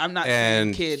 I'm not saying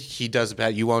and kid. he does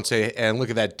bad, you won't say, and look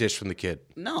at that dish from the kid.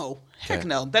 No, heck Okay.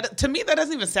 no. That to me that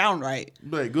doesn't even sound right.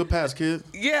 But good pass, kid.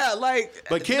 Yeah, like.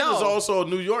 But kid no. is also a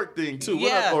New York thing too. What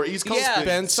Yeah. up? Or East Coast Yeah. thing.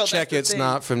 Ben So that's the Checkett's thing.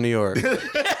 not from New York.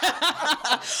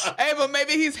 Hey, but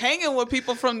maybe he's hanging with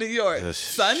people from New York,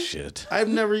 son. Shit. I've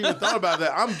never even thought about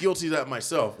that. I'm guilty of that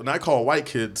myself. And I call white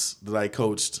kids that I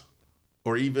coached,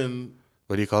 or even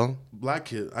What do you call him? black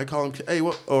kids. I call them, hey,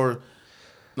 what? Or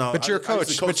no. But you're a I used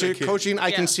coach. to But you're that kid. coaching. I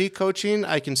Yeah. can see coaching.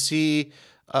 I can see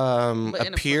But a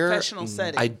in a peer. professional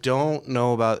setting. I don't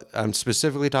know about. I'm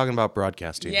specifically talking about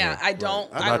broadcasting. Yeah, here. I don't.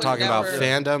 I'm I'm I not would talking about never-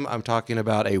 fandom. I'm talking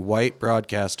about a white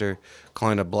broadcaster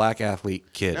calling a black athlete Now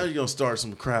kid. you're gonna start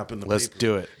some crap in the Let's paper.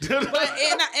 do it. But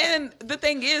and the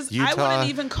thing is, I wouldn't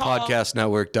even call.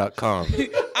 UtahPodcastNetwork.com.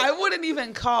 I wouldn't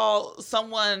even call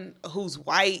someone who's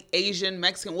white, Asian,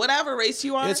 Mexican, whatever race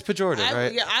you are. It's pejorative,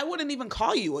 right? Yeah, I wouldn't even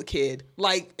call you a kid.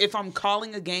 Like if I'm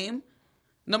calling a game,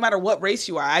 no matter what race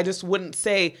you are, I just wouldn't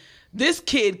say this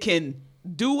kid can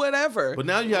do whatever. But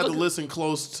now you have Look- to listen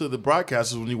close to the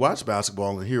broadcasters when you watch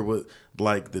basketball and hear what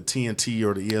like the TNT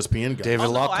or the ESPN guys. David Oh,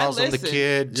 no, Locke I calls him the listen.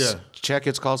 kid. Yeah.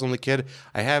 Checkits calls him the kid.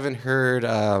 I haven't heard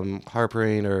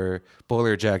Harpering or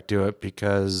Boiler Jack do it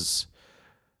because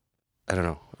I don't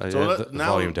know. I So had let- the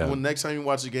now, volume down. when next time you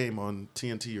watch a game on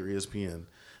TNT or ESPN,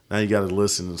 now you got to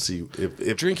listen and see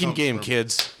if Drinking it comes game, from-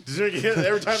 kids. Drinking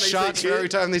every time they Shots say for kid. every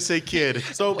time they say kid.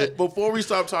 So before we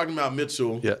stop talking about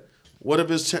Mitchell, Yeah. what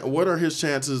are his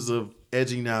chances of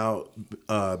edging out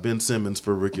Ben Simmons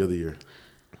for Rookie of the Year?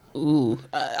 Ooh,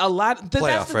 a lot. That's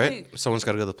Playoff, the right? thing. Someone's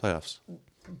got to go to the playoffs.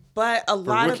 But a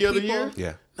lot Rookie of of the people. Year?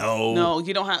 Yeah. No,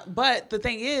 you don't have. But the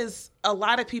thing is, a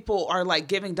lot of people are like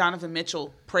giving Donovan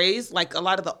Mitchell praise. Like a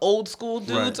lot of the old school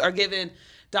dudes Right. are giving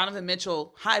Donovan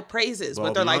Mitchell high praises, Well,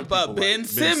 but they're the young like, but people Ben like Ben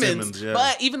Simmons. Simmons, yeah.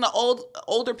 But even the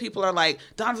older people are like,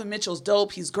 Donovan Mitchell's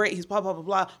dope. He's great. He's blah blah blah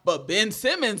blah. But Ben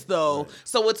Simmons though.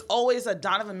 So it's always a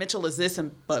Donovan Mitchell is this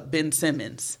and but Ben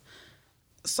Simmons.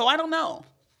 So I don't know.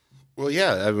 Well,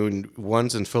 yeah. I mean,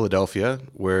 one's in Philadelphia,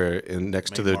 where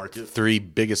next to Main the market. 3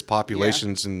 biggest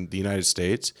populations in the United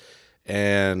States,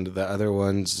 and the other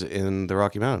one's in the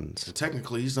Rocky Mountains. And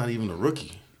technically, he's not even a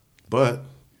rookie, but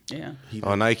Yeah.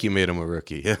 Oh, Nike made him a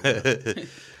rookie.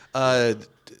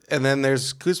 And then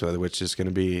there's Kuzma, which is going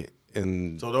to be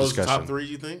in so those discussion. top 3,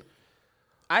 you think?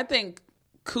 I think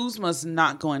Kuzma's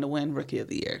not going to win Rookie of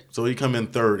the Year. So he come in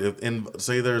third. If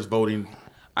say there's voting,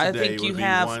 I today, think would you it be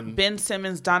have one? Ben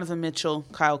Simmons, Donovan Mitchell,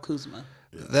 Kyle Kuzma.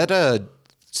 That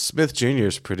Smith Jr.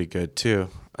 is pretty good too.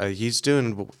 He's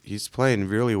playing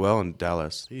really well in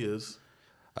Dallas. He is.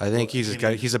 I think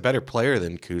he's a better player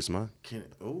than Kuzma.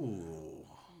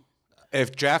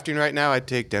 If drafting right now, I'd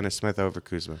take Dennis Smith over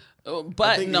Kuzma. I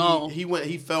But think no.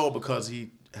 he fell because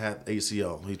he had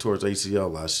ACL. He tore his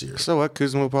ACL last year. So what?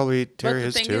 Kuzma will probably But tear the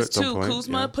his thing too is, at some too, point.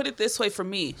 Kuzma, yeah. put it this way for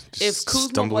me. Just If Kuzma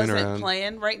stumbling wasn't around.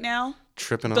 playing right now,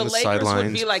 Tripping the on the Lakers sidelines.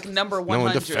 would be like number 100. No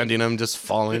one defending him, just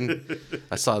falling.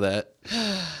 I saw that.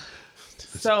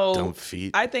 So Dumb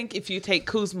feet. I think if you take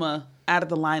Kuzma out of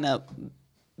the lineup,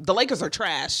 the Lakers are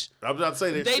trash. I'm not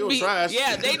saying they're They'd still be trash.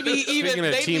 Yeah, they'd be even. Speaking of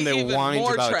a they'd team be that even whines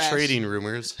more about trash. trading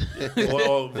rumors,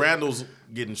 Well, Randall's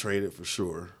getting traded for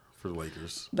sure for the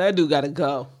Lakers. That dude got to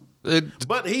go.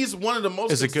 But he's one of the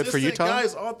most Is it good for consistent Utah?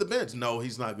 guys off the bench. No,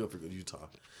 he's not good for Utah.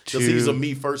 Because he's a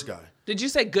me first guy. Did you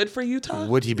say good for Utah?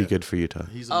 would he be good for Utah?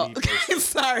 He's a me first. Okay,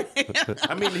 sorry.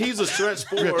 I mean, he's a stretch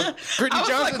four. Brittany I was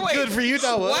Johnson's like, wait, good for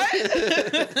Utah.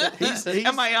 He's,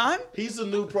 Am I on? He's a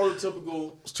new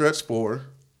prototypical stretch four,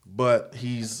 but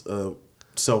he's a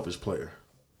selfish player,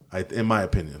 in my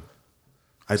opinion.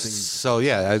 I think he's So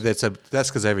yeah, that's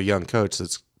because they have a young coach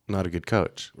that's not a good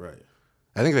coach. right.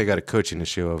 I think they got a coaching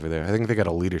issue over there. I think they got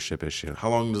a leadership issue. How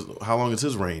long is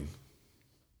his reign?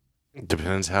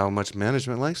 Depends how much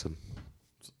management likes him.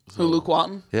 Who, Luke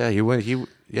Walton? Yeah, yeah.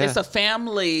 It's a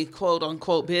family, quote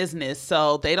unquote, business,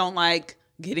 so they don't like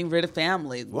getting rid of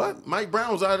family. What? Mike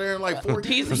Brown was out there in like 4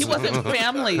 years. He wasn't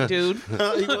family, dude. He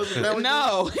wasn't family?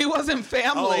 No, he wasn't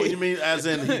family. Oh, you mean as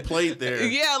in he played there?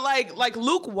 Yeah, like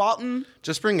Luke Walton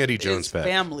Just bring Eddie Jones is back.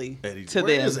 family to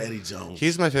Where them. is Eddie Jones?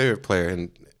 He's my favorite player in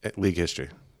league history.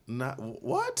 Not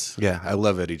what? Yeah, I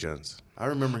love Eddie Jones. I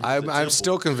remember. He was I'm at Temple.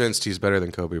 still convinced he's better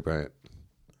than Kobe Bryant.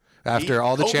 After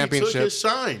all the Kobe took his championships,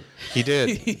 shine. he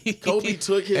did. Kobe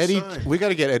took his Eddie, shine. we got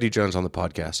to get Eddie Jones on the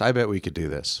podcast. I bet we could do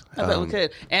this. I bet we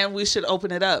could. And we should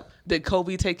open it up. Did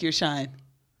Kobe take your shine?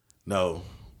 No,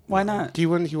 Why not? He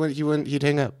wouldn't. He'd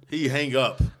hang up. he hang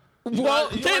up. Well,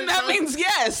 you know then how that many means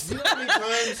yes. You know how many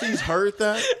times he's heard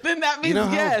that? Then that means You know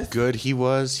how yes. good he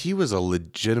was? He was a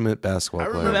legitimate basketball I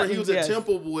player. remember That he was means at yes.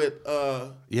 Temple with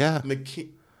Yeah,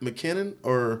 McKinnon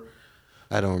or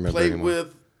I don't remember played anymore.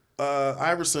 with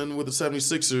Iverson with the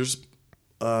 76ers,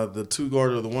 the 2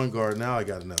 guard or the 1 guard. Now I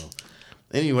got to know.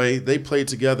 Anyway, they played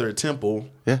together at Temple.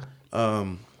 Yeah,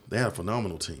 They had a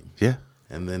phenomenal team. yeah.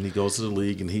 And then he goes to the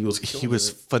league, and he was He was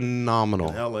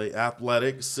phenomenal. L.A.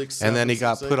 athletic, 6'7", And then he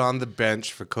got 6'8". put on the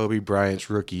bench for Kobe Bryant's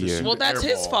rookie year. Well, that's Air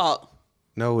his ball. fault.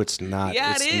 No, it's not.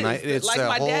 Yeah, it's it is. Not, it's like a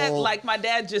my dad, whole- like my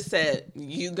dad just said,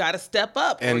 you got to step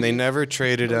up. and or they you- never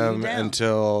traded him down.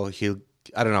 until he.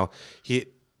 I don't know.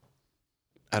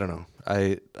 I don't know.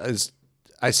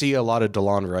 I see a lot of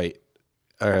DeLon Wright.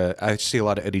 I see a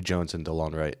lot of Eddie Jones and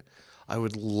DeLon Wright. I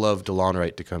would love DeLon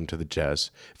Wright to come to the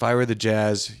Jazz. If I were the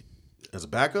Jazz, As a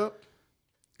backup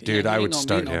dude, he I ain't would gonna be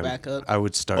start no him. backup. I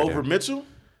would start over him. Mitchell.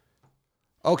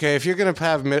 Okay, if you're gonna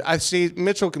have, I see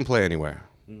Mitchell can play anywhere.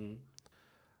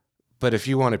 But if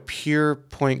you want a pure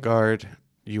point guard,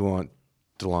 you want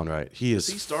DeLon Wright. He is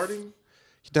Is he starting?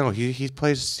 No, he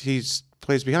plays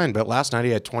behind. But last night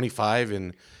he had 25,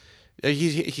 and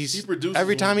he's He produces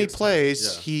every when time he he gets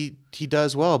plays, time. he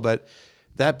does well. But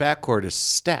that backcourt is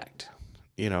stacked,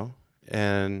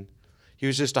 and he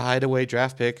was just a hideaway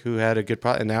draft pick who had a good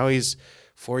and now he's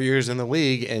 4 years in the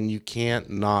league, and you can't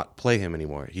not play him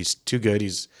anymore. He's too good.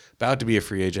 He's about to be a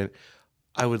free agent.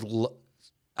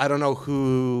 I don't know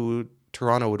who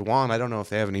Toronto would want. I don't know if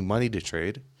they have any money to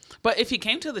trade. But if he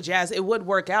came to the Jazz, it would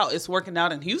work out. It's working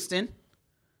out in Houston.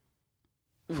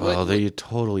 Well, they're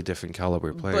totally different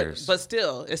caliber players. But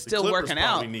still, it's still Clippers working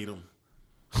out. probably need him.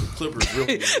 Clippers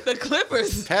really need him. The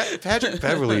Clippers. Patrick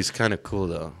Beverly's kind of cool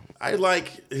though. I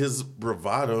like his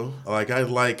bravado. Like I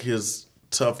like his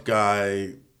tough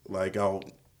guy. Like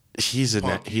He's a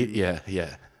Punk. yeah.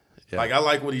 like I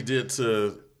like what he did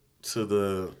to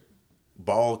the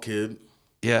ball kid.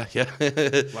 Yeah.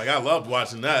 Like I loved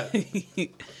watching that.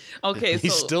 Okay,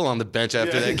 He's so still on the bench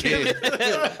after that game.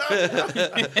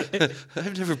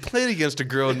 I've never played against a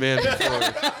grown man before.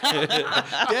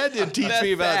 Dad didn't teach that's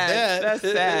me about sad. that.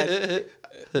 That's sad.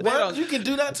 What? You can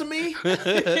do that to me?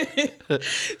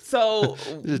 So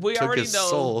we took already his know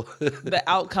soul. the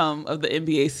outcome of the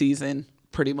NBA season,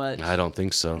 pretty much. I don't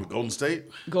think so. Golden State?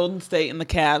 Golden State and the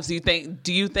Cavs.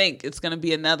 Do you think it's going to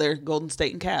be another Golden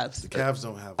State and Cavs? The Cavs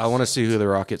don't have. I want to see who the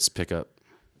Rockets pick up.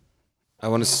 I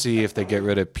want to see if they get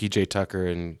rid of PJ Tucker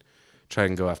and try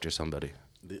and go after somebody.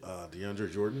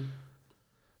 DeAndre Jordan?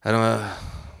 I don't.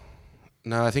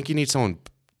 No, I think you need someone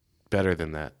better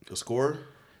than that. A scorer?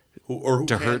 Who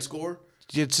To can hurt- score?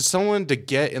 It's someone to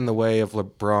get in the way of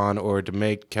LeBron or to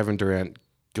make Kevin Durant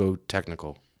go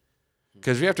technical.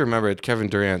 Because we have to remember, Kevin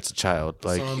Durant's a child.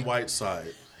 Like, Son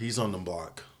Whiteside. He's on the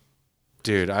block.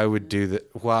 dude, I would do that.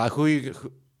 Well,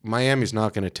 Miami's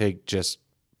not going to take just.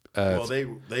 Well,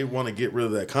 they want to get rid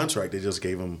of that contract they just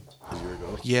gave him a year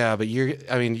ago. Yeah, but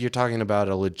you're talking about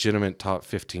a legitimate top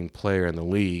 15 player in the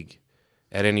league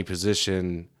at any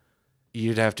position.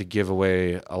 You'd have to give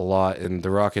away a lot, and the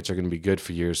Rockets are going to be good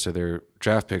for years, so their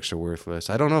draft picks are worthless.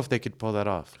 I don't know if they could pull that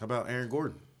off. How about Aaron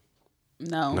Gordon?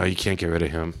 No. You can't get rid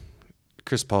of him.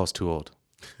 Chris Paul's too old.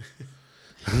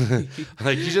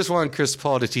 Like, you just want Chris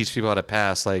Paul to teach people how to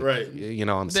pass, like, Right. on the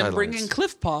Then sidelines. bring in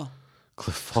Cliff Paul.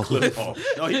 Cliff Paul. Cliff Paul.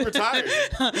 No, he retired.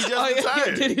 He just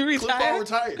retired. Did he Cliff Paul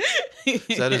retire? retired.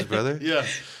 Is that his brother? Yeah.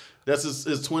 That's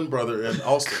his twin brother and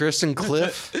Allstate. Chris and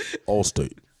Cliff?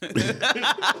 Allstate.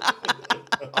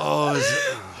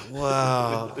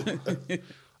 Wow.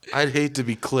 I'd hate to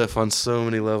be Cliff on so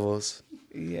many levels.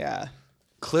 Yeah.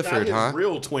 Clifford, Not huh? his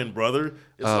real twin brother.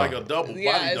 It's like a double,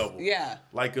 Yeah. body double. Yeah.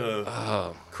 Like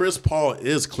Chris Paul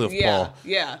is Cliff Yeah. Paul.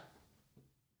 Yeah.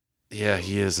 Yeah,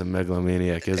 he is a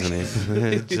megalomaniac, isn't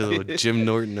he? Little Jim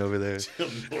Norton over there.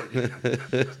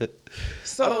 I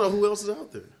So don't know who else is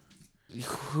out there.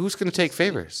 Who's going to take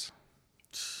favors?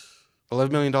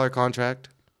 $11 million contract.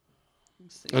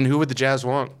 And who would the Jazz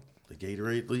want? The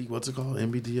Gatorade League, what's it called?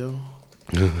 NBDO?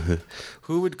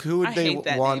 Who would I they hate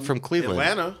that want name. from Cleveland?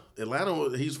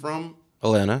 Atlanta, he's from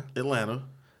Atlanta. Atlanta.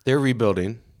 They're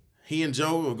rebuilding. He and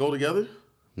Joe will go together?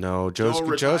 No, Joe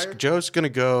retire? Joe's going to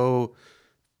go.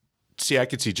 See, I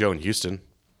could see Joe in Houston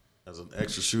As an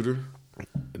extra shooter.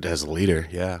 as a leader,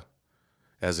 yeah.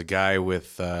 As a guy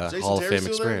with Hall of Terry Fame still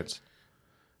there? experience.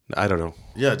 I don't know.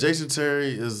 Yeah, Jason Terry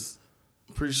is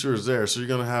pretty sure is there. So you're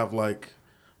gonna have like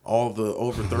all the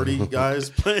over 30 guys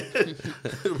playing.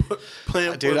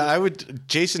 Dude,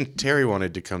 Jason Terry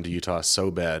wanted to come to Utah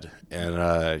so bad,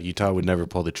 and Utah would never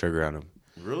pull the trigger on him.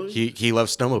 Really? He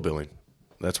loves snowmobiling.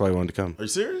 That's why he wanted to come. Are you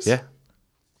serious? Yeah.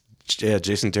 Yeah,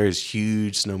 Jason Terry's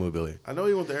huge snowmobiling. I know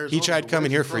he went to Arizona. He tried but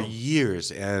coming where's here he for from?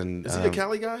 years, and Is he a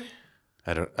Cali guy?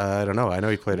 I don't know. I know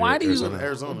he played why at do you? Arizona.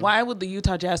 Arizona. Why would the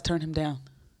Utah Jazz turn him down?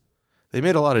 They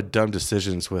made a lot of dumb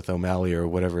decisions with O'Malley or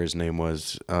whatever his name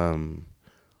was.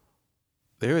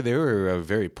 They were a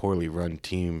very poorly run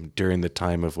team during the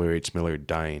time of Larry H. Miller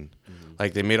dying. Mm-hmm.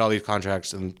 Like, they made all these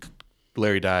contracts, and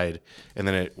Larry died, and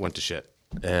then it went to shit.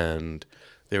 And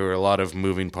there were a lot of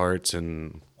moving parts,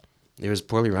 and it was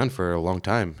poorly run for a long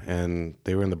time. And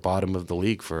they were in the bottom of the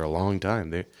league for a long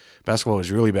time. Basketball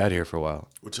was really bad here for a while.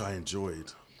 Which I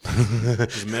enjoyed.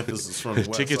 Because Memphis is from the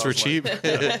West. Tickets so I were was cheap. like,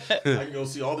 I can go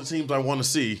see all the teams I want to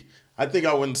see. I think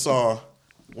I went and saw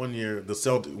one year the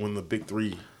Celtics when the Big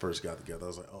Three first got together. I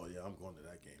was like, oh yeah, I'm going to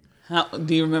that game.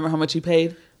 Do you remember how much you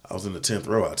paid? I was in the 10th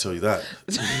row, I'll tell you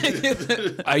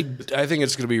that. I think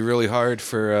it's going to be really hard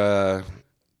for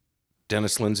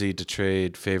Dennis Lindsey to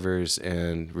trade Favors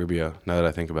and Rubio. Now that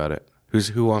I think about it,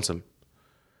 who wants him?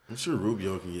 I'm sure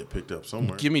Rubio can get picked up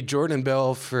somewhere. Give me Jordan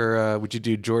Bell for. Would you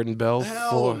do Jordan Bell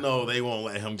Hell no, they won't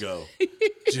let him go.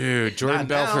 Dude, Jordan Not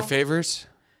Bell for now. Favors?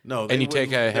 No, And you take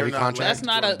a they're heavy not contract? letting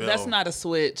That's Jordan not Bell. a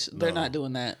switch. They're not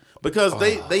doing that. Because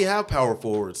they have power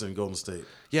forwards in Golden State.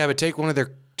 Yeah, but take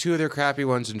two of their crappy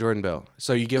ones in Jordan Bell.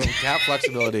 So you give them cap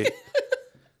flexibility.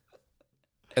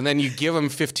 And then you give them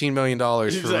 $15 million for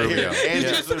He's like, Rubio. here, and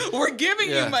Yeah. We're giving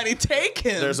Yeah. you money. Take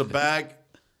him there's a bag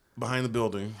behind the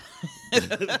building.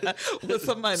 with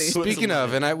some money. Speaking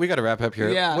of, and we got to wrap up here.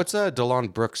 Yeah. What's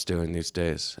DeLon Brooks doing these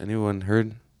days? Anyone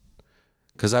heard?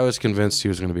 Because I was convinced he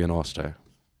was going to be an all-star.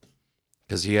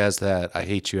 Because he has that I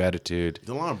hate you attitude.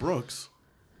 DeLon Brooks.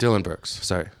 Dylan Brooks,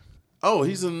 sorry. Oh,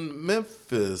 he's in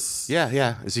Memphis.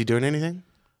 Yeah. Is he doing anything?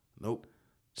 Nope.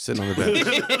 Sitting on the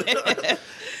bench.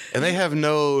 And they have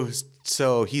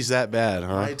so he's that bad,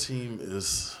 huh? My team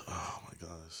is, oh my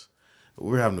gosh.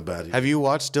 We're having a bad year. Have you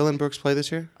watched Dylan Brooks play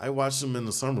this year? I watched him in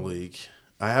the Summer League.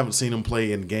 I haven't seen him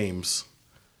play in games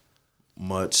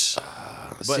much.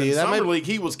 But see, in that Summer might- League,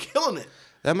 he was killing it.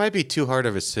 That might be too hard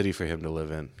of a city for him to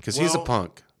live in. Because he's a Well-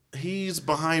 punk. He's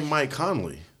behind Mike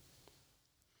Conley.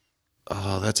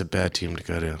 Oh, that's a bad team to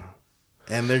go to.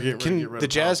 And they're getting ready to Can get rid the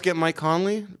of Jazz Powell. get Mike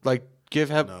Conley? Like,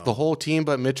 have the whole team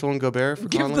but Mitchell and Gobert for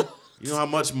Conley? You know how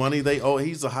much money they owe?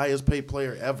 He's the highest paid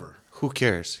player ever. Who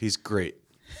cares? He's great,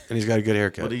 and he's got a good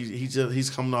haircut. But he's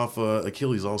coming off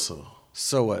Achilles also.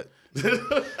 So what?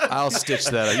 I'll stitch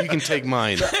that up. You can take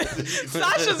mine.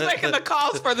 Sasha's making the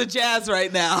calls for the Jazz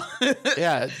right now.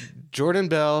 Yeah, Jordan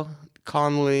Bell,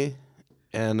 Conley,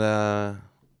 and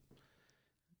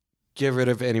get rid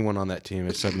of anyone on that team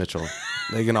except Mitchell.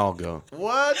 They can all go.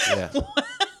 What? Yeah.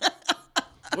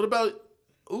 What about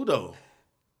Udo?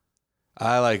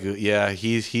 I like it. Yeah,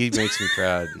 he makes me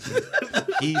proud.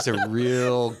 He's a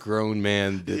real grown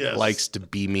man that likes to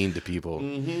be mean to people,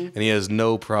 and he has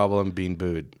no problem being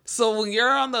booed. So when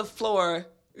you're on the floor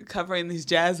covering these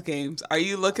Jazz games, are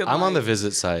you looking I'm like... on the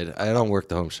visit side. I don't work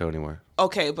the home show anymore.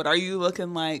 Okay, but are you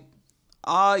looking like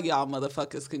all y'all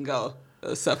motherfuckers can go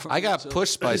except for I got Mitchell?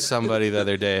 pushed by somebody the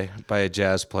other day, by a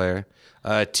Jazz player.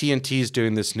 TNT's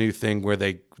doing this new thing where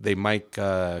they mic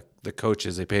the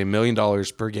coaches. They pay $1 million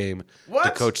per game to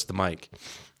coach the mic.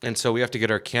 And so we have to get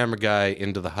our camera guy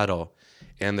into the huddle.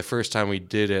 And the first time we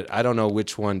did it, I don't know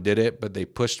which one did it, but they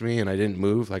pushed me and I didn't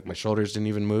move. Like my shoulders didn't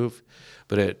even move.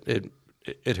 But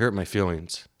it hurt my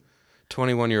feelings.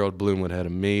 21-year-old Bloomwood had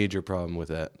a major problem with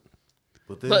that.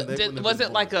 But was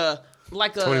it like a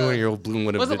 21-year-old Bloom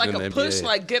would have was been it like in a the push, NBA.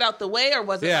 like get out the way, or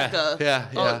was it like a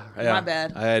yeah. my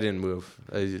bad. I didn't move.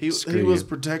 He was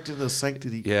protecting the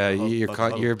sanctity. Yeah,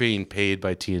 of you're being paid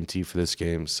by TNT for this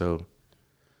game, so.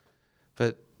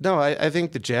 But no, I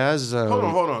think the Jazz. Hold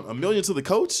on. $1 million to the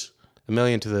coach $1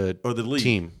 million to the league?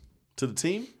 team. To the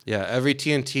team? Yeah, every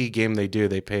TNT game they do,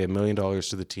 they pay $1 million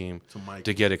to the team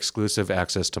to get exclusive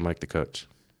access to Mike the coach.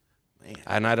 Man.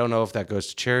 And I don't know if that goes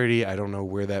to charity. I don't know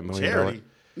where that $1 million. Charity.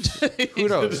 Who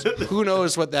knows? Who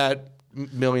knows what that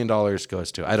 $1 million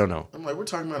goes to? I don't know. I'm like, we're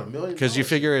talking about $1 million. Because you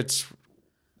figure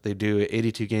they do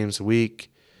 82 games a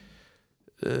week.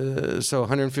 So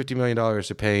 $150 million they're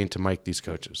paying to mic these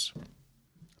coaches.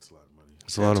 That's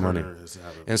a lot of money. It's a lot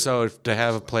of money. And so to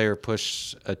have a player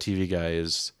push a TV guy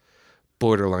is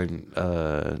borderline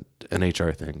an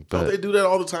HR thing. But don't they do that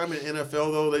all the time in NFL,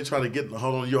 though? They try to get in the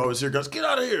huddle and you always hear guys, get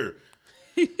out of here.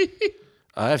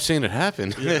 I've seen it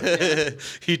happen. Yeah.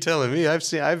 You telling me? I want to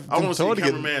see a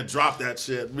cameraman drop that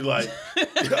shit and be like, all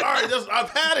right, I've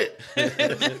had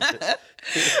it.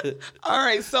 All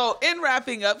right, so in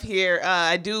wrapping up here,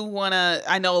 I do want to,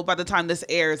 I know by the time this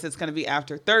airs, it's going to be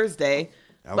after Thursday.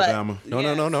 Alabama.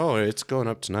 No. It's going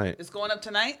up tonight. It's going up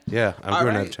tonight? Yeah, I'm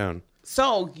going out of town.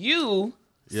 So you,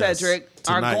 Cedric,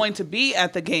 are going to be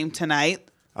at the game tonight.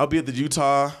 I'll be at the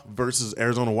Utah versus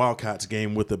Arizona Wildcats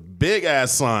game with a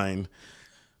big-ass sign.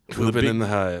 Hooping in the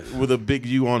Hive. With a big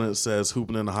U on it that says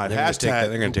Hooping in the Hive.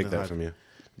 They're going to take that from you.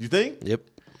 You think? Yep.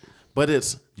 But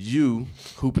it's you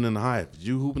Hooping in the Hive.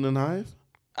 You Hooping in the Hive?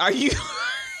 Are you?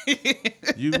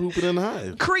 You Hooping in the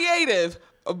Hive. Creative.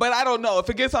 But I don't know. If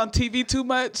it gets on TV too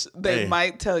much, they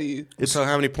might tell you. So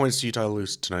how many points do Utah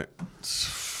lose tonight?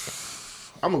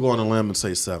 I'm going to go on a limb and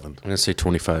say 7. I'm going to say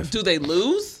 25. Do they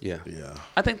lose? Yeah.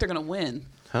 I think they're going to win.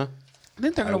 Huh? I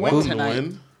think they're going to win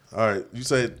tonight. All right. You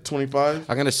say 25?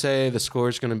 I'm going to say the score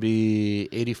is going to be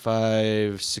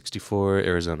 85-64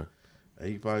 Arizona.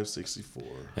 85-64.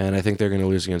 And I think they're going to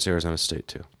lose against Arizona State,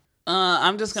 too.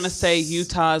 I'm just going to say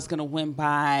Utah is going to win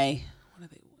by...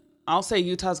 I'll say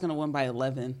Utah's going to win by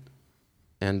 11.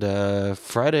 And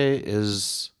Friday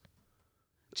is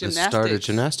the start of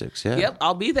gymnastics. Yeah. Yep,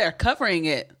 I'll be there covering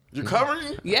it. You're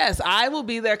covering? Yes, I will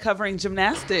be there covering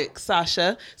gymnastics,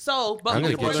 Sasha. So, but I'm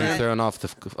going to get you thrown off the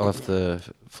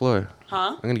floor.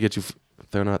 Huh? I'm going to get you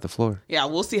thrown out the floor. Yeah,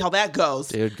 we'll see how that goes.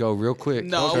 It would go real quick.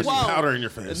 No, it won't. Powder in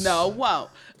your face. No, it won't.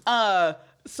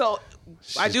 So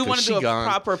I do want to do a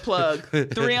proper plug.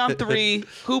 3-on-3,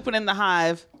 Hooping in the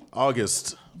Hive.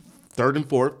 August 3rd and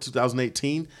 4th,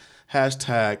 2018.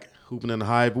 Hashtag Hooping in the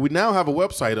Hive. We now have a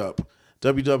website up.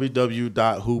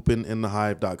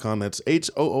 www.hoopinginthehive.com. That's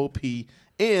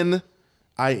HOOPNIN,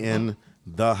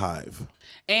 the Hive.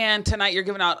 And tonight you're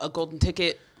giving out a golden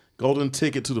ticket. Golden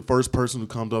ticket to the first person who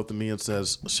comes up to me and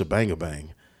says "Shebanga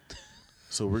Bang."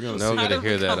 So we're gonna no, see. we're gonna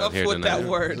hear that on here with tonight. That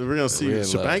word. So we're gonna see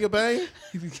Shebanga Bang.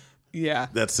 Yeah,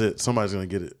 that's it. Somebody's gonna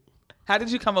get it. How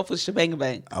did you come up with Shebanga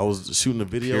Bang? I was shooting a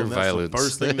video. Pure and that's violence. the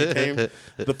first thing that came.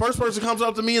 The first person comes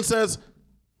up to me and says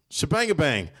 "Shebanga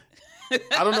Bang."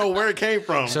 I don't know where it came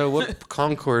from. So what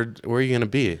Concord, where are you going to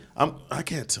be? I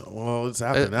can't tell. Well, it's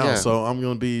after now. Yeah. So I'm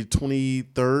going to be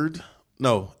 23rd.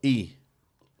 No, E.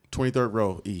 23rd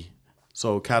row, E.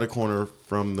 So cat a corner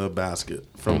from the basket.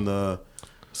 From the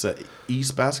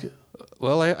East basket?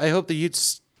 Well, I hope the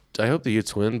Utes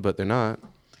win, but they're not.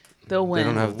 They'll win.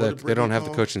 They don't have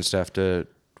the coaching staff to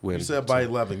win. You said by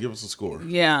 11. Give us a score.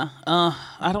 Yeah.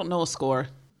 I don't know a score.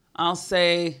 I'll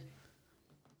say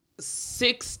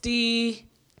 60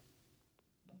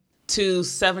 to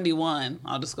 71.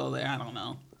 I'll just go there. I don't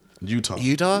know.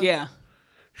 Utah? Yeah.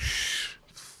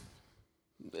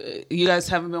 You guys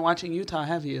haven't been watching Utah,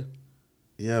 have you?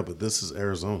 Yeah, but this is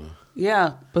Arizona.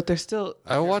 Yeah, but they're still.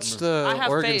 I watched the have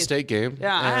Oregon faith. State game.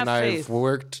 Yeah, I have and I've faith.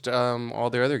 worked all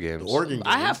their other games. The Oregon game.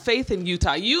 I have faith in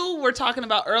Utah. You were talking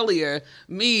about earlier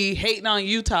me hating on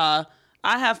Utah.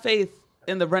 I have faith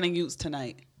in the Running Utes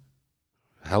tonight.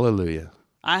 Hallelujah.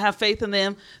 I have faith in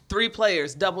them. 3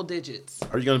 players, double digits.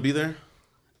 Are you going to be there?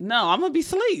 No, I'm going to be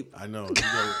asleep. I know. You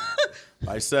go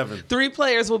by 7. 3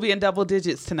 players will be in double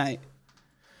digits tonight.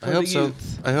 I hope so.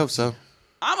 I hope so.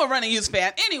 I'm a Running Utes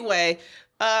fan. Anyway,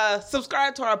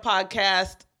 subscribe to our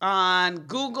podcast on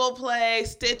Google Play,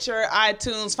 Stitcher,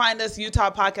 iTunes. Find us,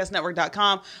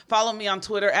 UtahPodcastNetwork.com. Follow me on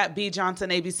Twitter at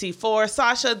BJohnsonABC4.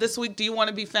 Sasha, this week, do you want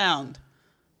to be found?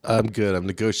 I'm good. I'm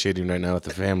negotiating right now with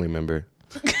a family member.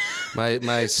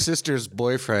 My sister's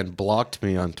boyfriend blocked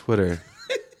me on Twitter.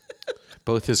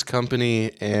 Both his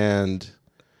company and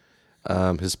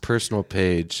his personal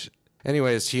page.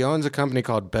 Anyways, he owns a company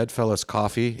called Bedfellows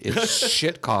Coffee. It's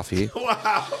shit coffee.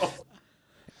 Wow.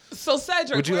 So,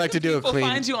 Cedric, Would you like to do a clean?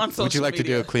 Find you on social would you like media? to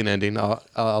do a clean ending?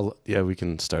 Yeah, we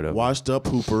can start over.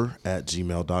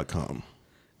 WashedUpHooper@gmail.com.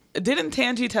 Didn't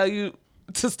Tangi tell you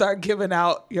to start giving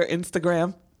out your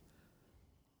Instagram?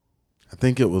 I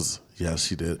think it was, yes,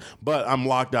 she did. But I'm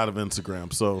locked out of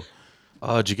Instagram. So,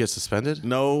 Oh, did you get suspended?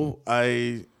 no,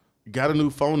 I got a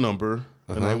new phone number,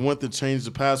 and I went to change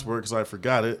the password because I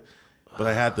forgot it. But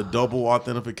I had the double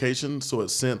authentication, so it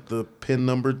sent the PIN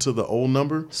number to the old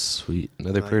number. Sweet.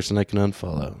 Another person I can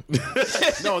unfollow.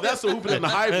 No, that's the Hoopin' in the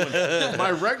Hive one.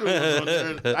 My regular one's on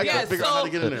there. I got to figure out how to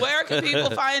get in there. Where can people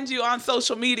find you on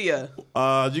social media?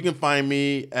 You can find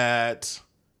me at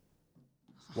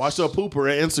Washed Up Hooper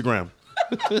at Instagram.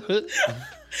 And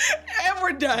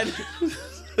we're done.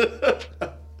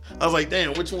 I was like,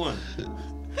 damn, which one?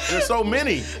 There's so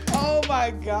many. Oh,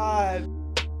 my God.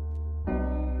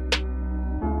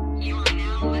 You are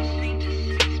now listening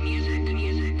to Six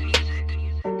Music.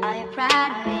 Are you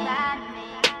proud of me?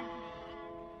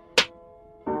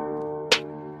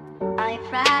 Are you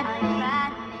proud of me?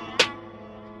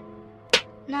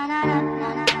 No, no, no,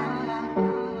 no, no, no,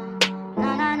 no, no, no,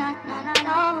 no, no, no,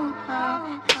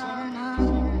 should've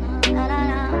known. No, no,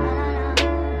 no, no,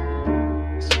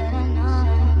 should've known.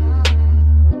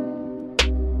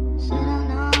 Should've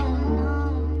known.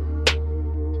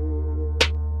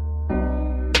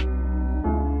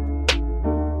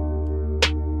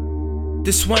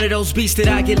 This one of those beats that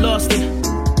I get lost in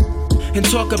and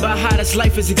talk about how this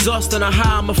life is exhausting or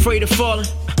how I'm afraid of falling.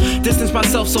 Distance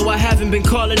myself so I haven't been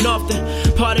calling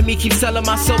often. Part of me keeps telling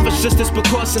myself it's just this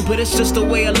precaution, but it's just a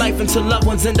way of life until loved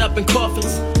ones end up in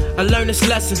coffins. I learned this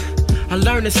lesson.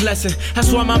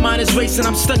 That's why my mind is racing.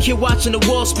 I'm stuck here watching the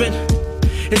wall spin.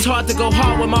 It's hard to go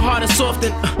hard when my heart is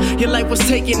softened. Your life was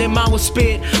taken and mine was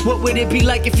spared. What would it be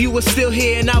like if you were still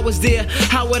here and I was there?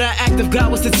 How would I act if God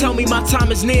was to tell me my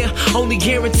time is near? Only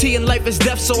guarantee in life is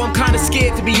death, so I'm kinda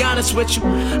scared to be honest with you.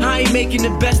 I ain't making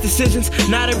the best decisions.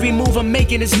 Not every move I'm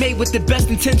making is made with the best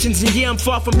intentions. And yeah, I'm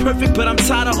far from perfect, but I'm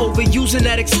tired of overusing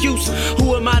that excuse.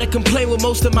 Who am I to complain when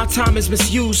most of my time is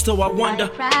misused? So I wonder.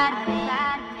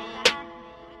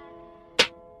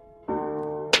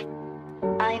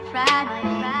 Are you proud of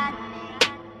me?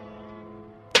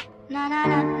 No, no,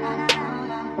 no, no, no, no,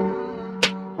 no,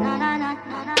 no, no, no, no,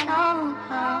 should've known.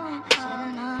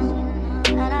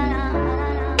 No, no, no, no,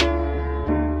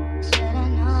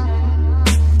 should've known.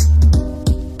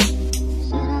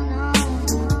 Should've known.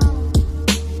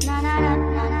 No, no, no,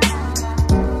 no, no, no, no.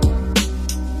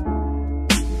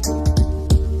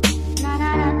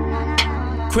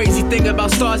 Crazy thing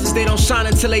about stars is they don't shine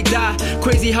until they die.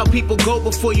 Crazy how people go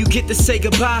before you get to say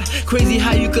goodbye. Crazy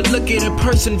how you could look at a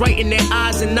person right in their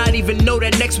eyes and not even know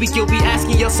that next week you'll be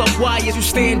asking yourself why as you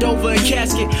stand over a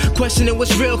casket, questioning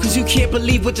what's real cause you can't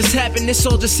believe what just happened. This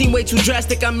all just seemed way too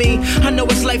drastic. I mean, I know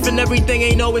it's life and everything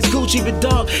ain't always Gucci, but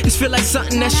dog, it's feel like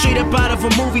something that's straight up out of a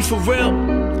movie for real.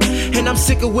 And I'm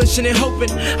sick of wishing and hoping.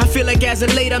 I feel like as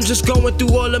of late I'm just going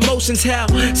through all emotions. How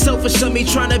selfish of me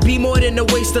trying to be more than a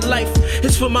waste of life.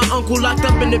 It's for my uncle locked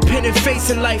up in the pen and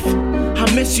facing life. I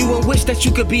miss you and wish that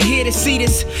you could be here to see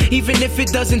this. Even if it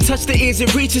doesn't touch the ears,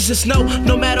 it reaches. Just know,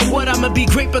 no matter what, I'ma be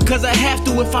great because I have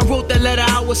to. If I wrote that letter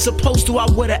I was supposed to, I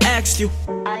would've asked you.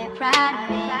 Are you proud of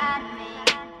me?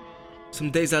 Some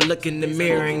days I look in the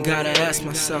mirror and gotta ask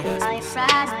myself. Are you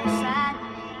proud of me?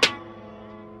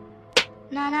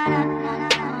 No, no, no, no, no,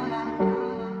 no, no,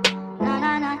 no,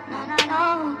 no, no, no,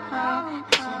 no,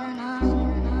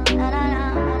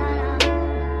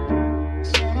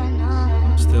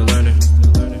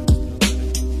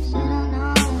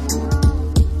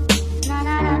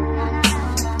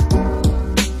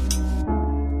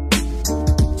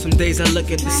 I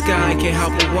look at the sky, I can't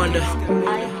help but wonder.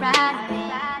 Are you proud of me?